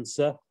the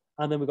answer.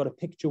 And then we've got a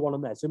picture one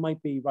on there. So it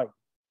might be, right,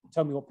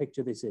 tell me what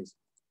picture this is.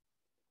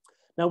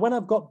 Now, when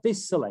I've got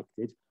this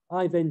selected,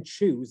 I then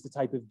choose the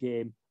type of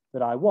game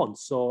that I want.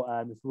 So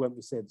if we went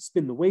to say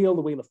spin the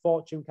wheel of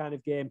fortune kind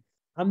of game,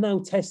 I'm now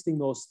testing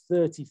those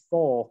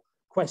 34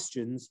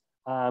 questions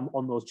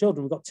on those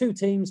children. We've got 2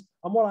 teams.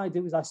 And what I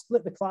do is I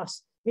split the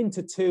class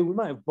into 2. We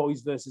might have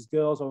boys versus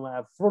girls, or we might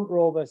have front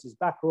row versus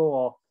back row,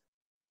 or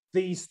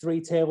these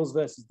 3 tables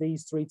versus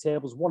these 3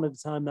 tables, one at a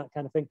time, that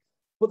kind of thing.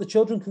 but the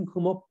children can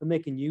come up and they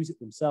can use it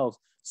themselves.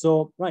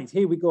 So, right,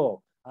 here we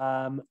go.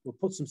 We'll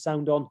put some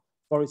sound on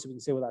for it so we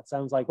can see what that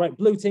sounds like. Right,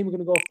 blue team, we're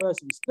going to go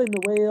first. We spin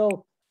the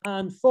wheel,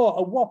 and for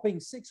a whopping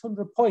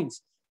 600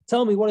 points,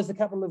 tell me, what is the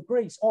capital of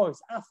Greece? Oh,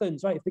 it's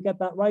Athens, right? If they get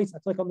that right, I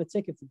click on the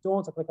tick. If they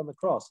don't, I click on the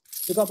cross.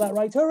 They got that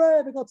right.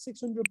 Hooray, they got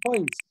 600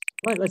 points.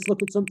 Right, let's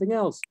look at something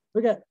else.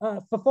 We get,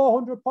 for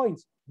 400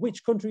 points,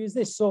 which country is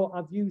this? So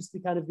I've used the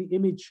kind of the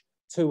image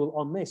tool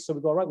on this. So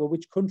we go, right, well,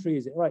 which country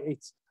is it? Right,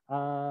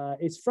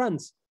 it's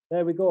France.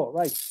 There we go.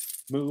 Right,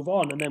 move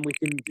on. And then we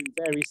can do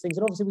various things.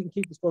 And obviously we can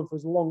keep this going for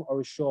as long or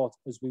as short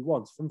as we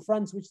want. From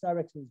France, which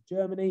direction is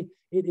Germany?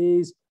 It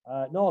is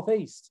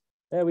northeast.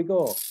 There we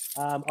go.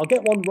 I'll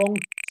get one wrong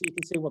so you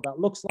can see what that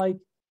looks like.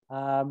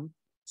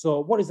 So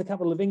what is the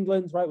capital of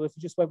England? Right, well, if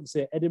you just went and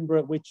say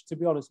Edinburgh, which, to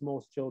be honest,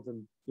 most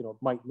children,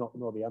 might not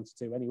know the answer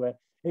to anyway,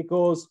 it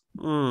goes,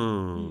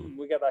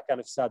 we get that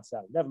kind of sad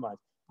sound. Never mind.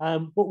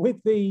 But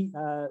with the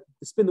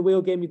spin the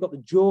wheel game, you've got the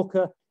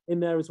joker in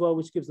there as well,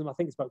 which gives them, I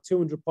think it's about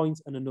 200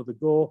 points and another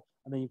go.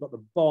 And then you've got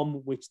the bomb,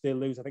 which they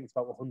lose. I think it's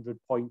about 100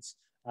 points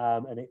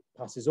and it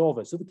passes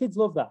over. So the kids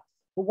love that.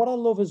 But what I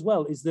love as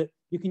well is that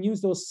you can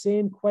use those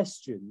same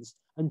questions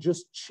and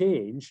just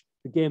change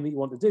the game that you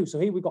want to do. So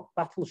here we've got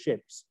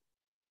battleships,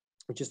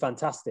 which is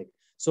fantastic.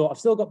 So I've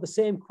still got the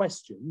same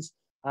questions.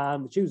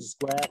 Choose a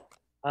square.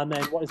 And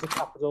then what is the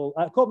capital?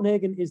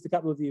 Copenhagen is the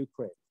capital of the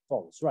Ukraine.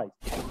 False, right.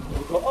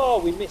 We go,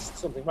 oh, we missed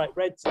something. Right,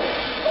 red team.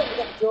 Oh, we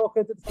got the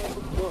joker. Did find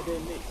something you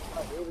don't miss.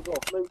 Right, here we go.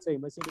 Blue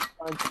team. Let's see if we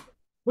can find something.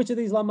 Which of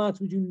these landmarks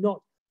would you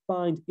not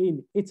find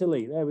in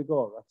Italy? There we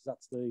go.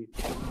 That's the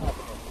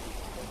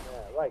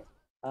right.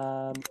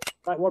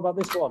 Right, what about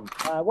this one?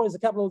 What is the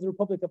capital of the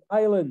Republic of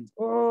Ireland?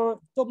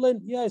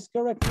 Dublin, yes,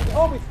 correct.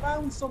 Oh, we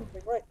found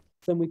something, right.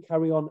 Then we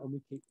carry on and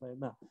we keep playing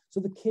that. So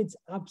the kids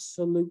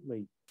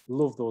absolutely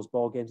love those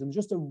board games, and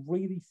just a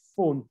really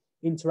fun,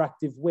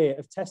 interactive way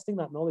of testing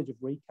that knowledge of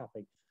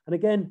recapping. And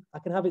again, I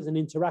can have it as an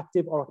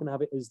interactive, or I can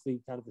have it as the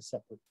kind of a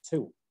separate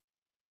tool.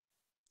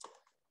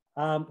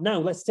 Now,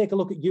 let's take a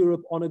look at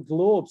Europe on a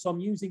globe. So I'm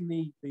using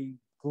the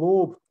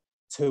globe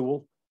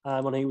tool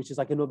on here, which is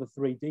like another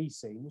 3D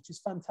scene, which is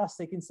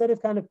fantastic. Instead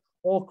of kind of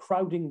all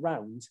crowding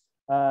round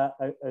a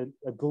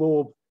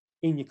globe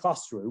in your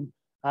classroom,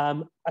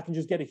 I can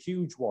just get a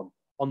huge one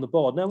on the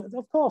board. Now,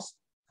 of course,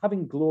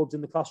 having globes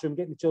in the classroom,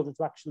 getting the children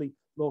to actually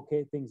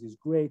locate things is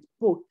great.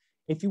 But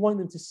if you want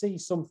them to see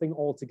something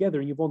all together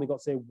and you've only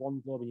got, say,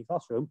 one globe in your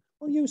classroom,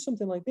 we'll use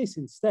something like this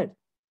instead.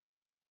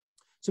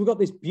 So we've got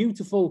this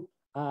beautiful,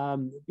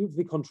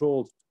 beautifully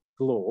controlled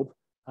globe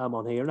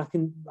on here, and I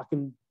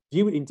can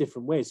view it in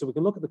different ways. So we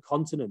can look at the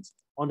continents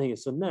on here.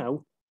 So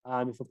now,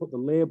 if I put the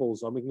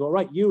labels on, we can go,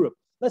 right, Europe.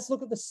 Let's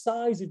look at the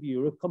size of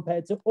Europe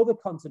compared to other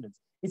continents.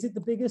 Is it the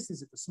biggest?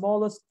 Is it the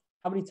smallest?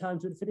 How many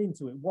times would it fit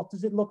into it? What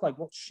does it look like?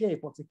 What shape?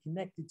 What's it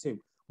connected to?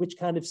 Which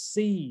kind of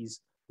seas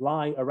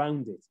lie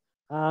around it?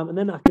 And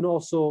then I can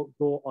also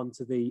go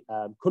onto the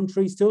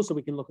countries too, so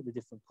we can look at the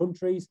different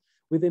countries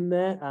within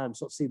there,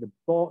 sort of see the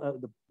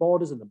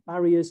borders and the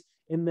barriers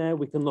in there.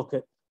 We can look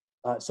at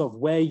sort of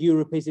where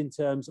Europe is in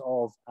terms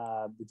of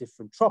the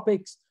different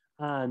tropics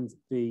and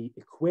the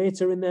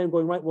equator in there, and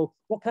going, right, well,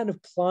 what kind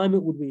of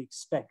climate would we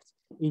expect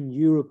in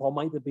Europe, or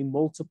might there be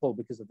multiple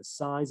because of the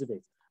size of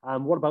it?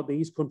 What about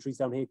these countries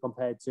down here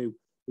compared to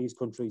these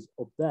countries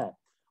up there?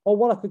 Or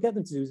what I could get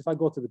them to do is, if I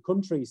go to the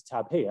countries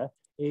tab here,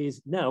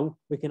 is now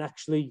we can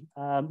actually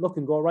look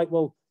and go, right,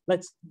 well,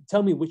 let's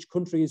tell me which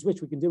country is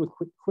which. We can do a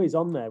quick quiz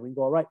on there. We can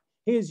go, right,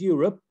 here's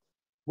Europe.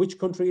 Which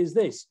country is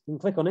this? You can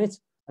click on it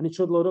and it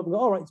should load up and go,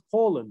 all right, it's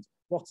Poland.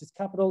 What's its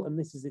capital? And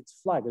this is its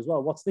flag as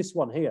well. What's this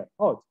one here?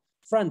 Oh, it's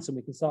France. And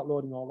we can start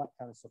loading all that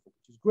kind of stuff,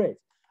 which is great.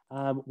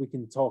 We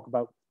can talk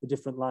about the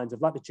different lines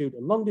of latitude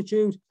and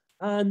longitude,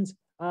 and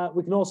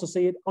we can also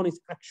see it on its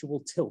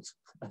actual tilt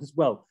as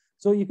well.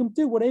 So you can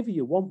do whatever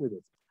you want with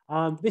it.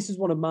 This is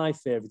one of my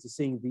favorites, is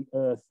seeing the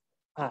Earth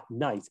at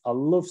night. I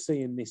love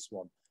seeing this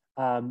one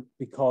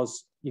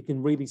because you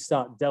can really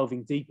start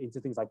delving deep into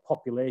things like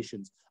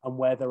populations and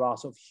where there are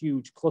sort of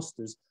huge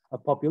clusters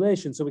of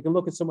population. So we can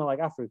look at somewhere like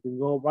Africa and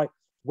go, right,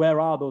 where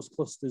are those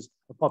clusters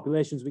of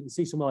populations? We can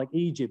see somewhere like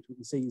Egypt, we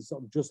can see it's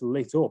sort of just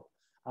lit up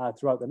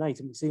throughout the night.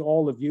 And we can see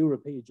all of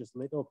Europe here just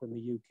lit up, in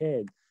the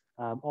UK,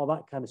 all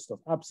that kind of stuff.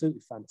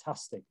 Absolutely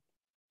fantastic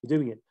for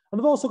doing it. And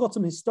they've also got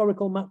some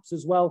historical maps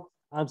as well.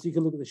 So you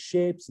can look at the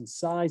shapes and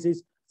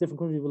sizes. Different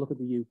countries will look at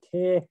the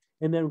UK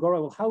in there and go, right,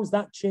 well, how's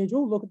that changed?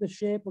 Oh, look at the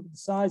shape, look at the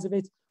size of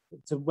it.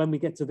 To when we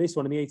get to this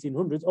one in the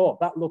 1800s, oh,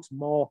 that looks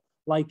more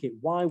like it.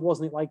 Why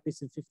wasn't it like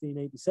this in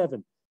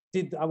 1587?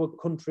 Did our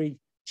country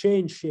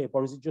change shape,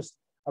 or is it just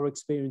our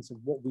experience of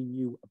what we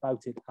knew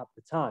about it at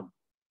the time?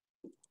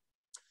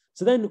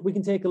 So then we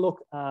can take a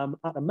look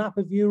at a map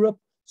of Europe.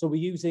 So we're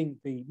using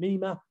the mini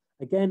map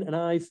again, and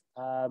I've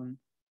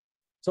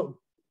sort of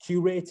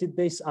curated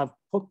this. I've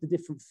put the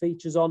different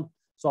features on.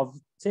 So I've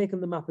taken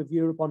the map of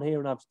Europe on here,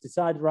 and I've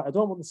decided, right, I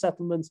don't want the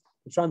settlements,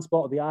 the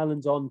transport of the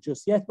islands on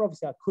just yet, but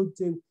obviously I could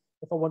do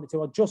if I wanted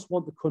to. I just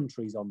want the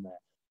countries on there.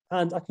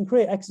 And I can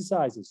create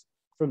exercises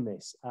from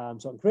this.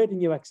 So I'm creating a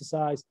new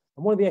exercise,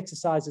 and one of the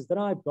exercises that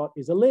I've got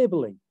is a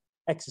labeling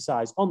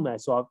exercise on there.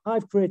 So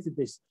I've created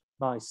this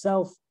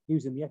myself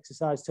using the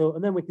exercise tool,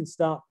 and then we can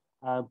start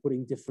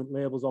putting different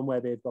labels on where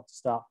they've got to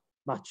start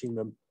matching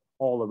them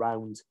all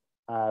around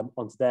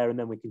onto there, and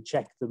then we can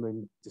check them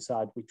and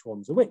decide which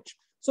ones are which.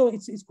 So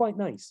it's quite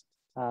nice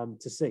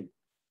to see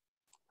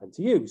and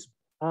to use.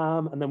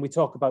 And then we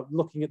talk about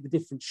looking at the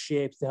different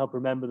shapes to help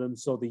remember them.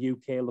 So the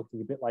UK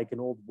looking a bit like an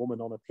old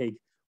woman on a pig.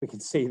 We can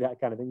see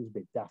that kind of thing. It's a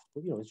bit daft,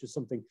 but it's just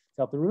something to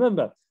help them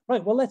remember.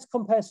 Right, well, let's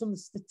compare some of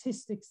the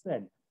statistics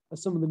then of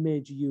some of the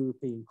major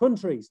European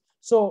countries.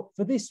 So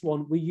for this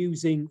one, we're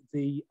using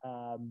the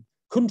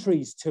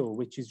countries tool,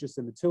 which is just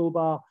in the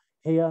toolbar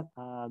here.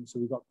 So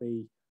we've got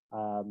the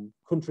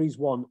countries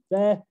one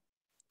there.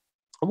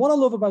 And what I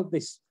love about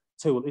this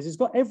tool is it's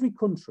got every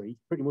country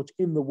pretty much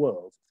in the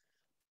world.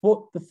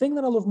 But the thing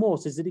that I love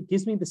most is that it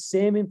gives me the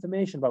same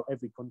information about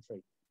every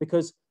country,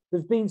 because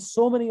there's been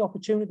so many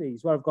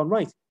opportunities where I've gone,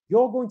 right,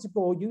 you're going to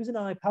go use an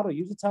iPad or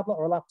use a tablet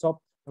or a laptop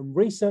and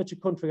research a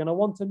country. And I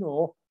want to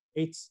know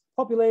its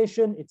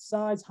population, its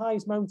size,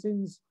 highest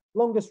mountains,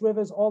 longest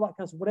rivers, all that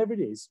kind of stuff, whatever it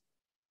is.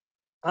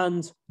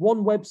 And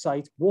one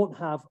website won't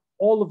have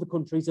all of the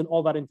countries and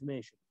all that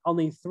information. I'll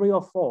need 3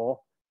 or 4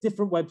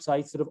 different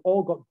websites that have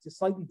all got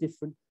slightly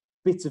different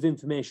bits of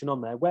information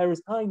on there.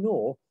 Whereas I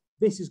know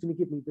this is going to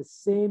give me the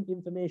same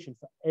information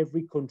for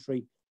every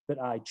country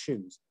that I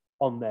choose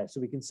on there. So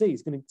we can see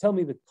it's going to tell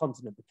me the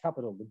continent, the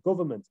capital, the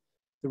government,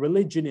 the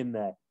religion in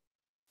there,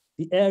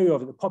 the area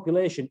of it, the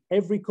population,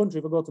 every country.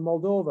 If I go to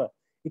Moldova,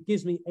 it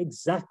gives me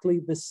exactly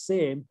the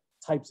same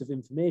types of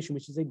information,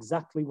 which is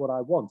exactly what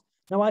I want.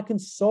 Now I can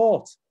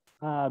sort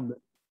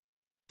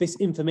this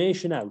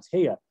information out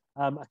here.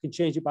 I can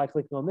change it by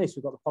clicking on this.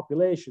 We've got the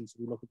population. So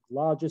we look at the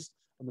largest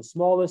and the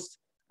smallest.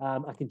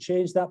 I can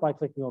change that by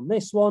clicking on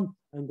this one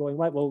and going,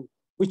 right, well,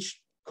 which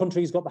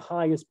country has got the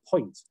highest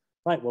point?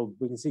 Right, well,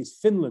 we can see it's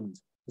Finland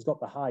has got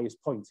the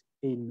highest point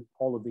in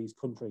all of these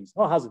countries.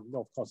 Oh, it hasn't.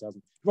 No, of course it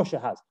hasn't. Russia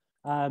has.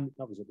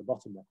 That was at the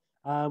bottom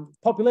there.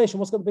 Population,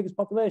 what's got the biggest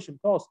population?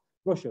 Of course,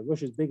 Russia.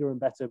 Russia's bigger and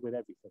better with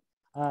everything.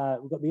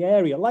 We've got the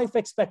area. Life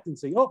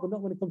expectancy. Oh, but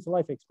not when it comes to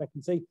life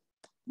expectancy.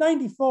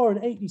 94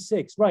 and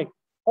 86. Right.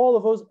 All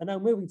of us are now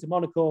moving to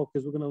Monaco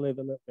because we're going to live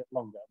a little bit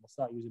longer. We'll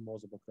start using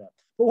mozaBook there.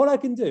 But what I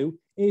can do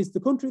is the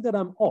country that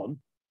I'm on,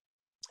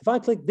 if I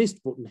click this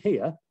button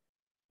here,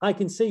 I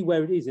can see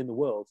where it is in the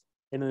world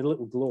in a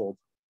little globe,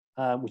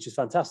 which is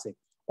fantastic.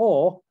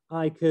 Or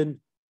I can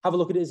have a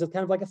look at it as a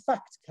kind of like a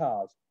fact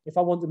card if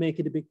I want to make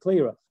it a bit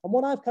clearer. And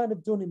what I've kind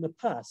of done in the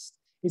past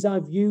is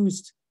I've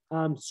used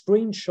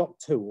screenshot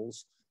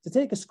tools to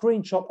take a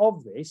screenshot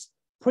of this,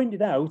 print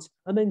it out,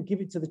 and then give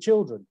it to the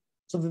children,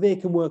 so that they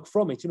can work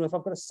from it. If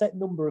I've got a set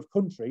number of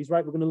countries,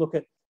 right, we're going to look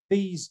at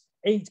these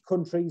 8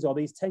 countries or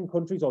these 10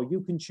 countries, or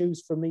you can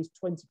choose from these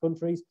 20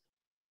 countries,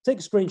 take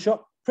a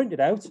screenshot, print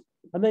it out,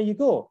 and there you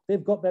go.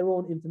 They've got their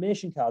own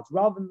information cards,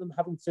 rather than them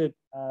having to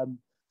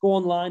go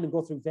online and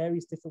go through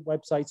various different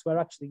websites where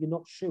actually you're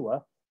not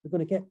sure they're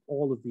going to get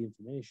all of the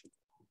information.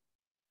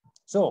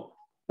 So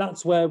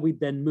that's where we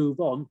then move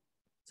on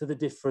to the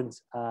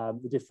different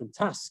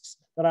tasks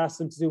that I asked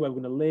them to do, where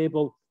we're going to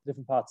label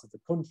different parts of the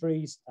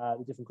countries,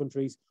 the different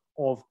countries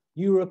of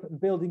Europe, and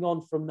building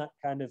on from that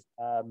kind of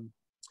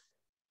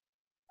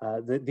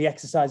the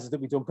exercises that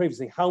we've done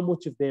previously. How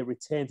much have they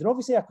retained? And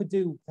obviously I could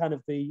do kind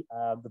of the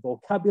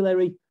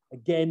vocabulary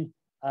again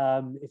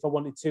if I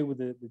wanted to, with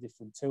the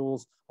different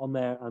tools on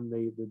there, and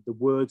the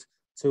word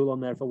tool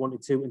on there if I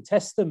wanted to, and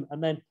test them.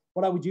 And then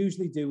what I would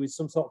usually do is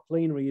some sort of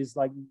plenary is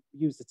like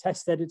use the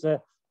test editor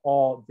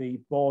or the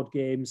board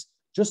games,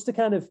 just to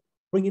kind of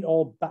bring it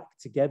all back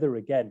together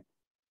again.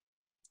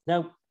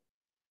 Now,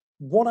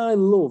 what I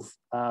love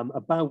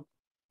about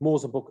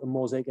mozaBook and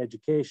Mozaik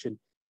Education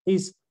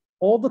is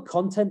all the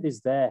content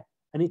is there,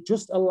 and it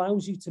just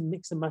allows you to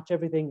mix and match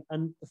everything.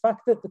 And the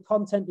fact that the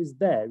content is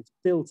there, it's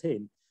built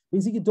in,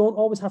 means that you don't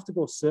always have to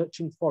go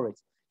searching for it.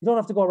 You don't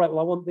have to go, right, well,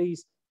 I want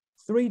these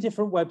 3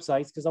 different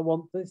websites because I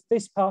want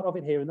this part of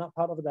it here and that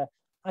part of it there.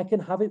 I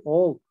can have it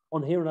all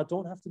on here, and I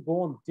don't have to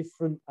go on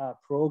different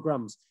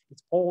programs.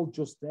 It's all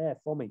just there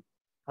for me,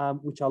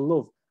 which I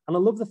love. And I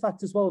love the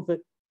fact as well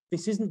that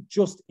this isn't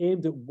just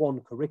aimed at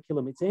one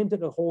curriculum. It's aimed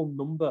at a whole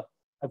number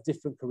of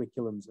different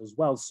curriculums as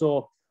well.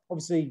 So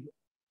obviously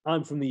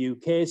I'm from the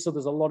UK, so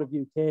there's a lot of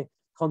UK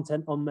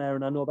content on there.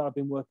 And I know that I've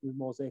been working with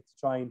Mozaik to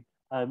try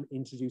and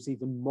introduce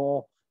even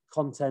more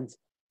content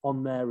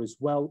on there as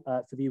well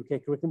for the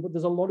UK curriculum. But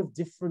there's a lot of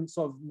different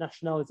sort of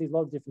nationalities, a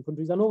lot of different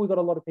countries. I know we've got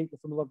a lot of people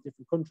from a lot of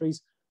different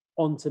countries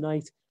on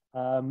tonight.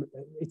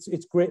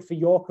 It's great for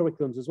your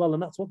curriculums as well.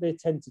 And that's what they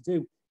tend to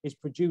do, is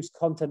produce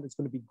content that's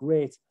going to be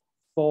great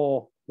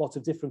for lots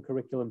of different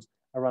curriculums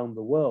around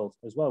the world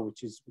as well,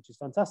 which is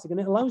fantastic. And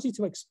it allows you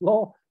to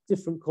explore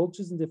different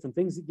cultures and different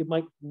things that you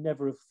might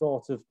never have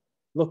thought of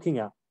looking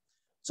at.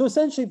 So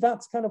essentially,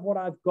 that's kind of what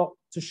I've got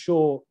to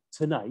show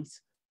tonight,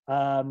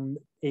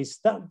 is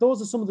that those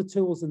are some of the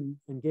tools and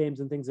games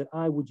and things that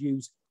I would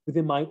use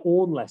within my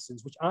own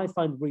lessons, which I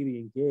find really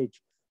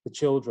engage the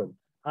children.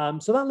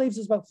 So that leaves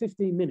us about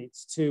 15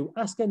 minutes to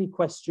ask any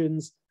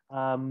questions,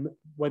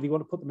 whether you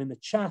want to put them in the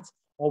chat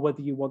or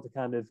whether you want to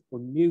kind of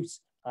unmute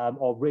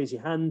or raise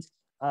your hand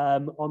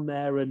on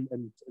there and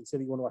say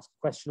that you want to ask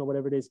a question or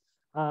whatever it is.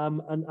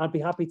 And I'd be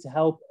happy to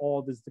help,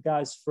 or there's the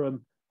guys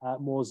from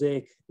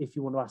Mozaik, if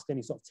you want to ask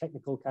any sort of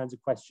technical kinds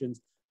of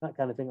questions, that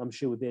kind of thing, I'm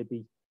sure they'd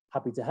be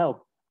happy to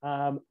help.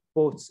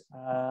 But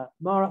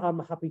Mara,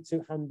 I'm happy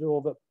to hand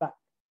over back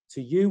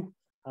to you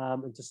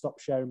and to stop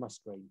sharing my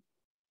screen.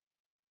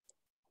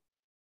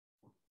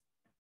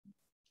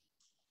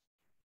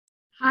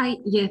 Hi,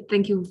 yeah,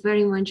 thank you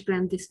very much,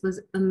 Glenn. This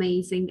was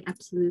amazing,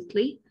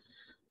 absolutely.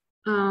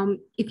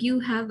 If you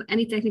have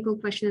any technical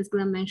questions,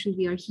 Glenn mentioned,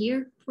 we are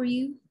here for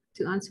you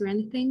to answer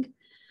anything.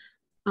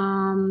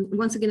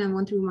 Once again, I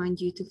want to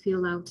remind you to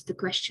fill out the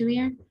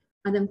questionnaire.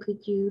 Adam,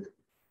 could you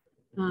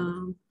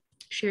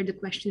share the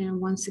questionnaire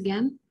once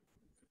again?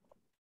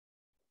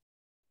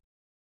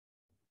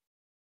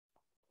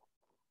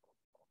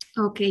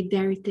 Okay,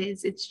 there it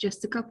is. It's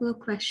just a couple of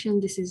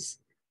questions. This is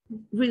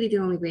really the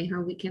only way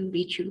how we can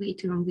reach you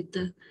later on with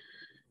the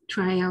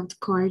tryout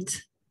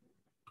cards.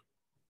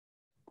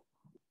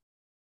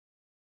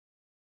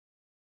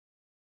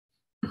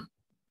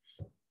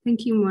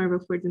 Thank you, Marva,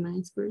 for the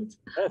nice words.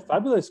 Yeah,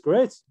 fabulous,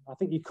 great. I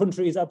think your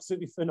country is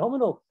absolutely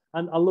phenomenal.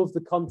 And I love the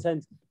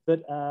content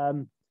that,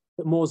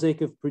 that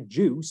Mozaik have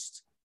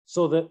produced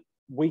so that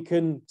we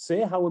can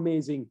say how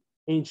amazing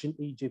ancient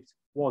Egypt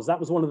was. That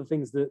was one of the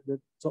things that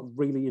sort of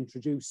really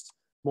introduced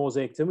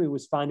Mozaik to me,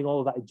 was finding all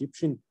of that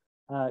Egyptian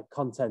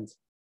content.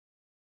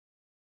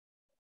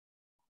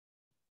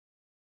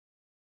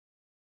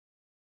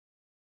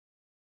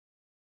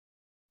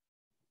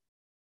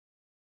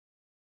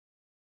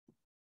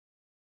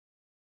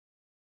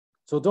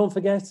 So don't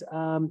forget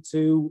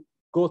to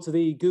go to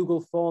the Google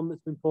form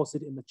that's been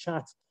posted in the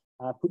chat,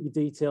 put your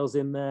details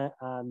in there,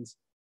 and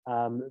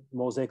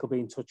Mozaik will be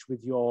in touch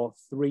with your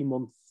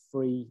 3-month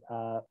free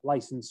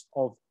license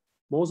of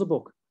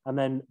mozaBook. And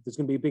then there's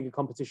going to be a bigger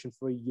competition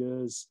for a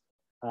year's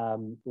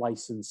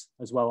license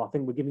as well. I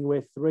think we're giving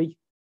away 3,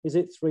 is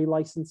it 3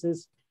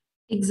 licenses?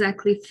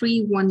 Exactly,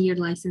 3 one-year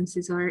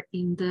licenses are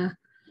in the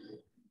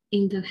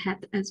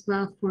hat as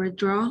well for a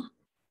draw.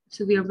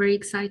 So we are very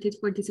excited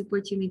for this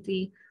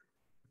opportunity.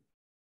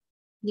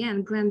 Yeah,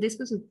 and Glenn, this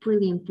was a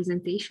brilliant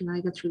presentation.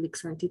 I got really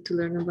excited to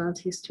learn about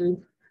history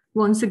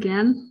once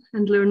again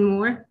and learn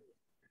more.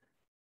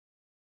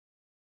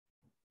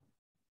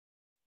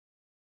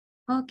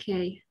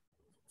 Okay.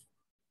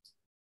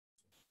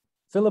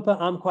 Philippa,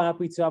 I'm quite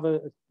happy to have a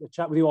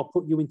chat with you or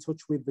put you in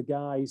touch with the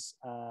guys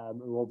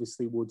who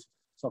obviously would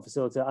sort of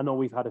facilitate. I know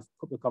we've had a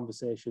couple of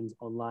conversations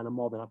online. I'm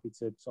more than happy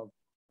to sort of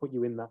put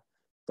you in that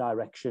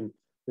direction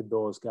with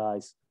those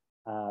guys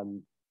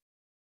so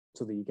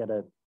that you get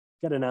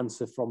an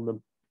answer from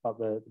them about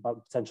the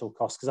potential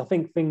costs. Because I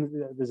think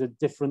there's a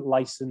different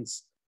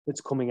license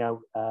that's coming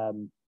out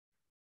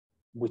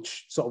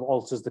which sort of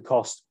alters the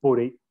cost, but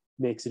it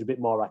makes it a bit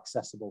more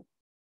accessible.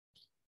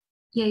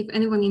 Yeah, if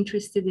anyone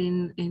interested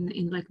in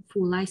like a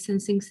full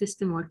licensing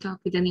system or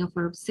talk with any of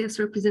our sales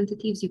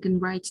representatives, you can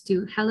write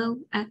to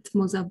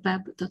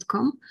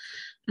hello@mozaBook.com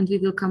and we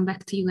will come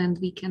back to you and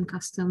we can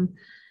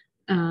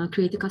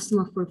create a custom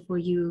offer for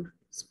you,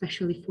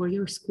 especially for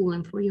your school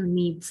and for your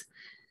needs,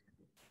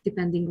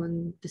 depending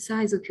on the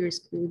size of your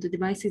school, the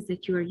devices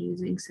that you are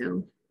using.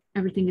 So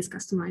everything is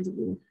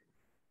customizable.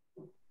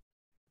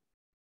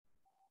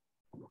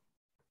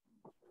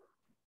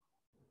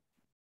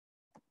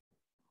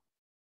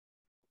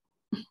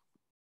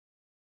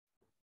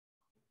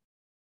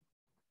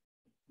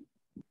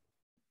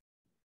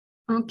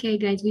 Okay,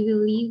 guys, we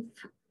will leave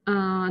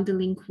the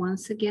link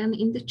once again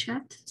in the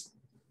chat.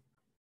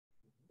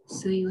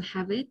 So you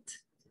have it.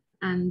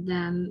 And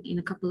then in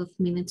a couple of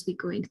minutes, we're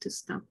going to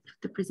stop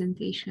the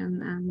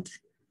presentation and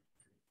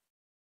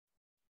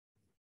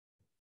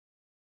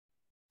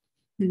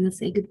we will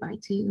say goodbye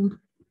to you.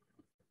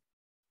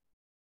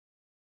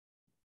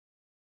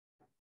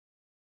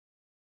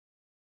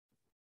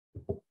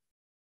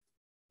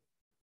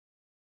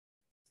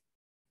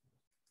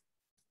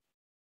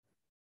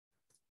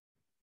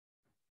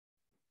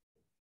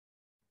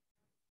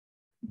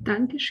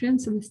 Dankeschön,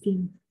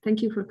 Celestine.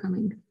 Thank you for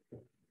coming.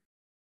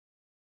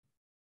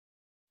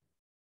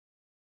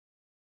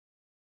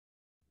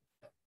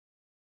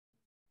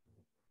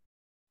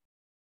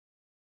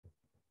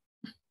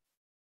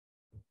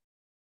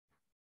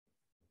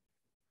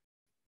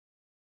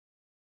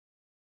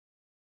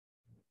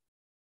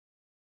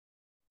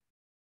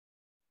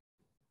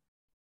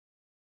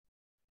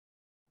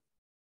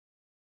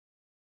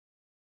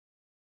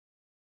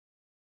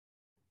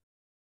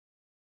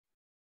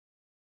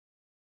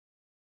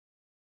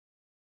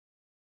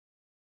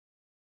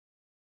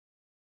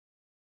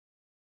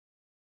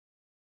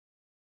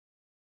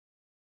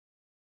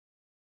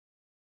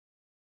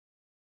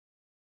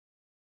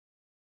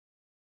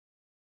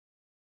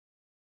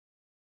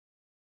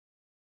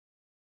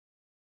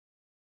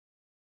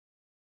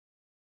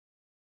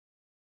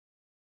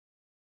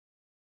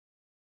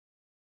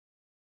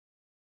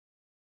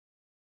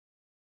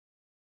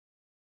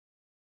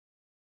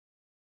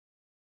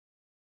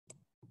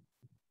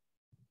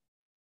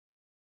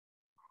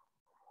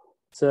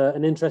 It's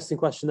an interesting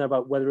question there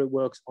about whether it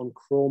works on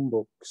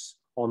Chromebooks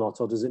or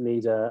not, or does it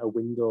need a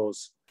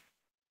Windows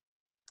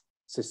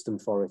system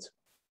for it?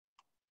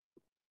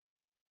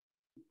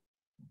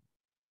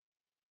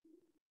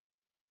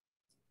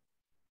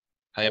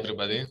 Hi,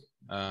 everybody.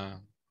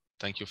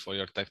 Thank you for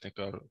your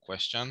technical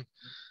question.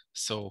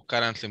 So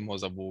currently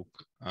mozaBook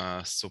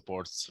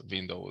supports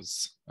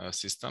Windows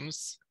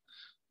systems.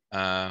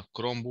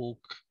 Chromebook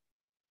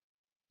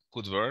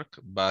could work,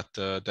 but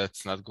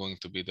that's not going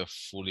to be the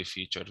fully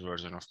featured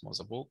version of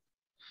mozaBook.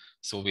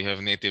 So we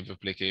have native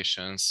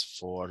applications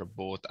for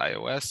both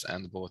iOS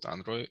and both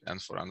Android,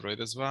 and for Android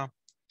as well.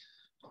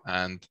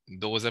 And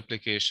those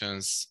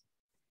applications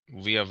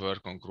via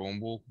work on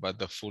Chromebook, but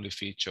the fully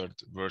featured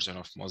version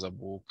of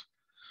mozaBook,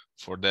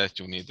 for that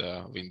you need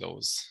a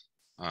Windows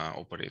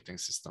operating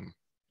system.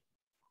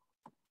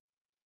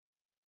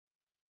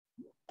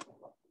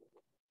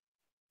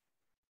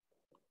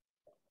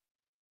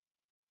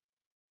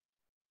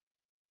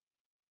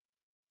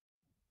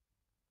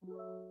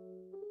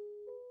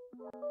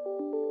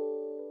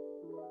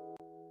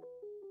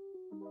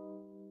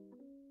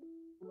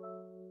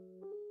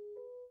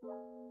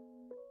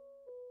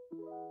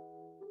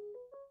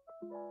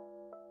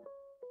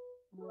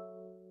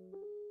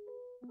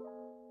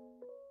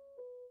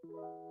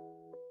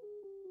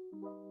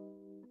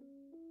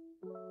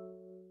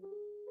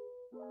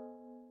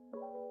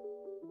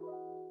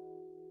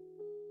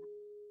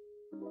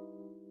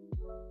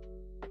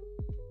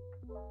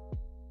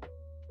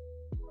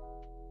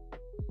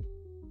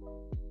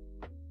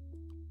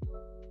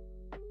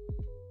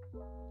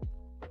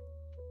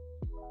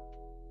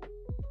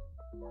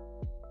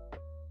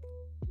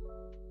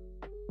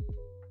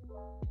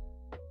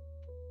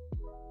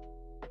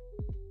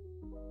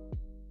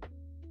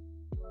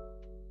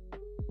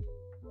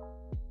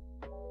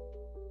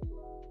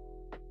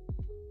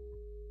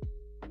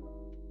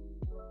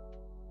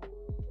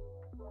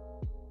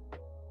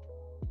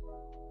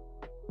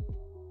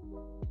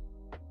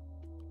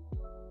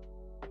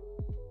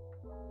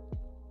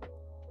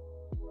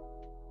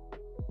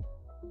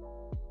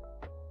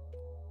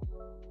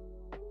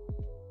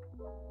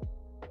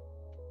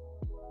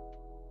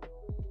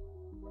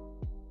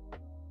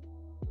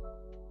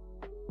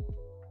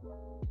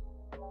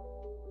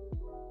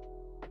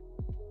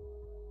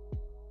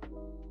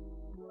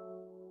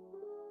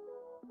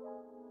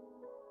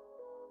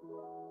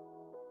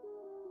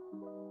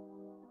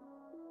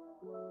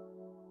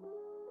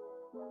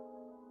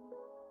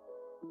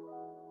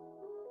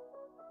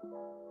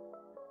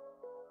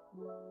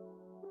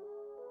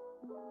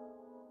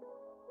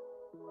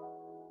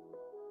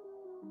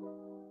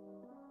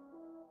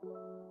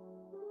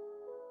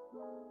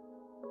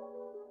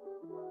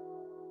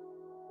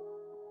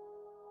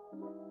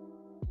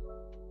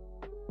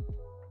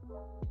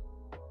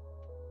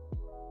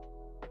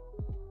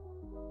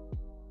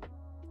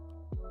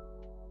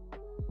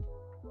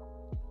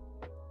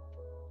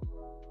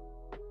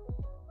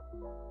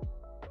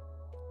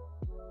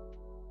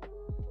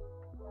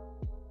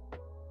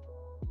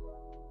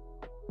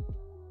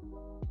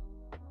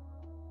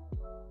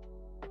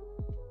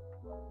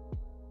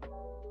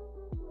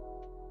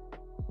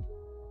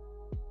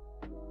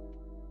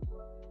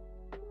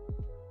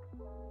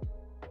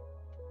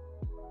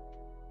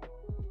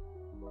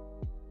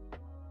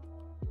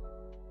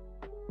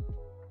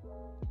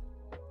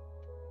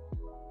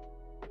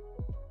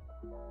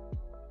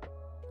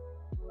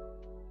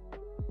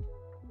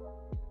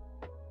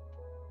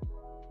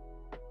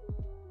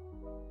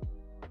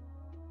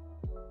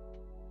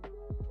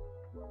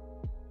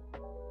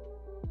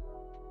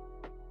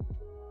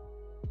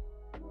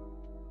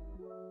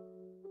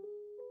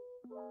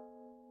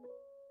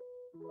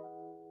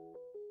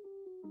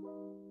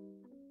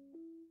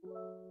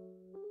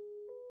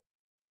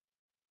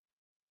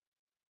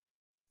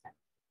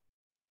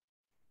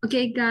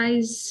 Okay,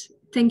 guys,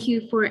 thank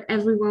you for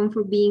everyone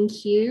for being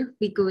here.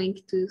 We're going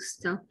to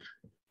stop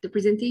the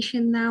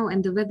presentation now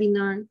and the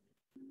webinar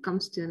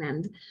comes to an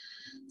end.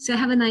 So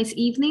have a nice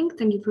evening.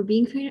 Thank you for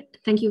being here.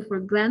 Thank you for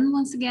Glenn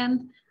once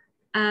again.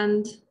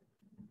 And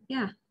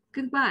yeah,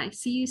 goodbye.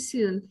 See you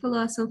soon. Follow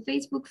us on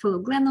Facebook, follow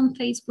Glenn on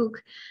Facebook,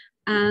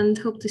 and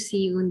hope to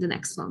see you in the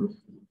next one.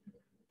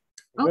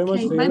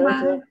 Okay,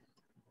 bye-bye.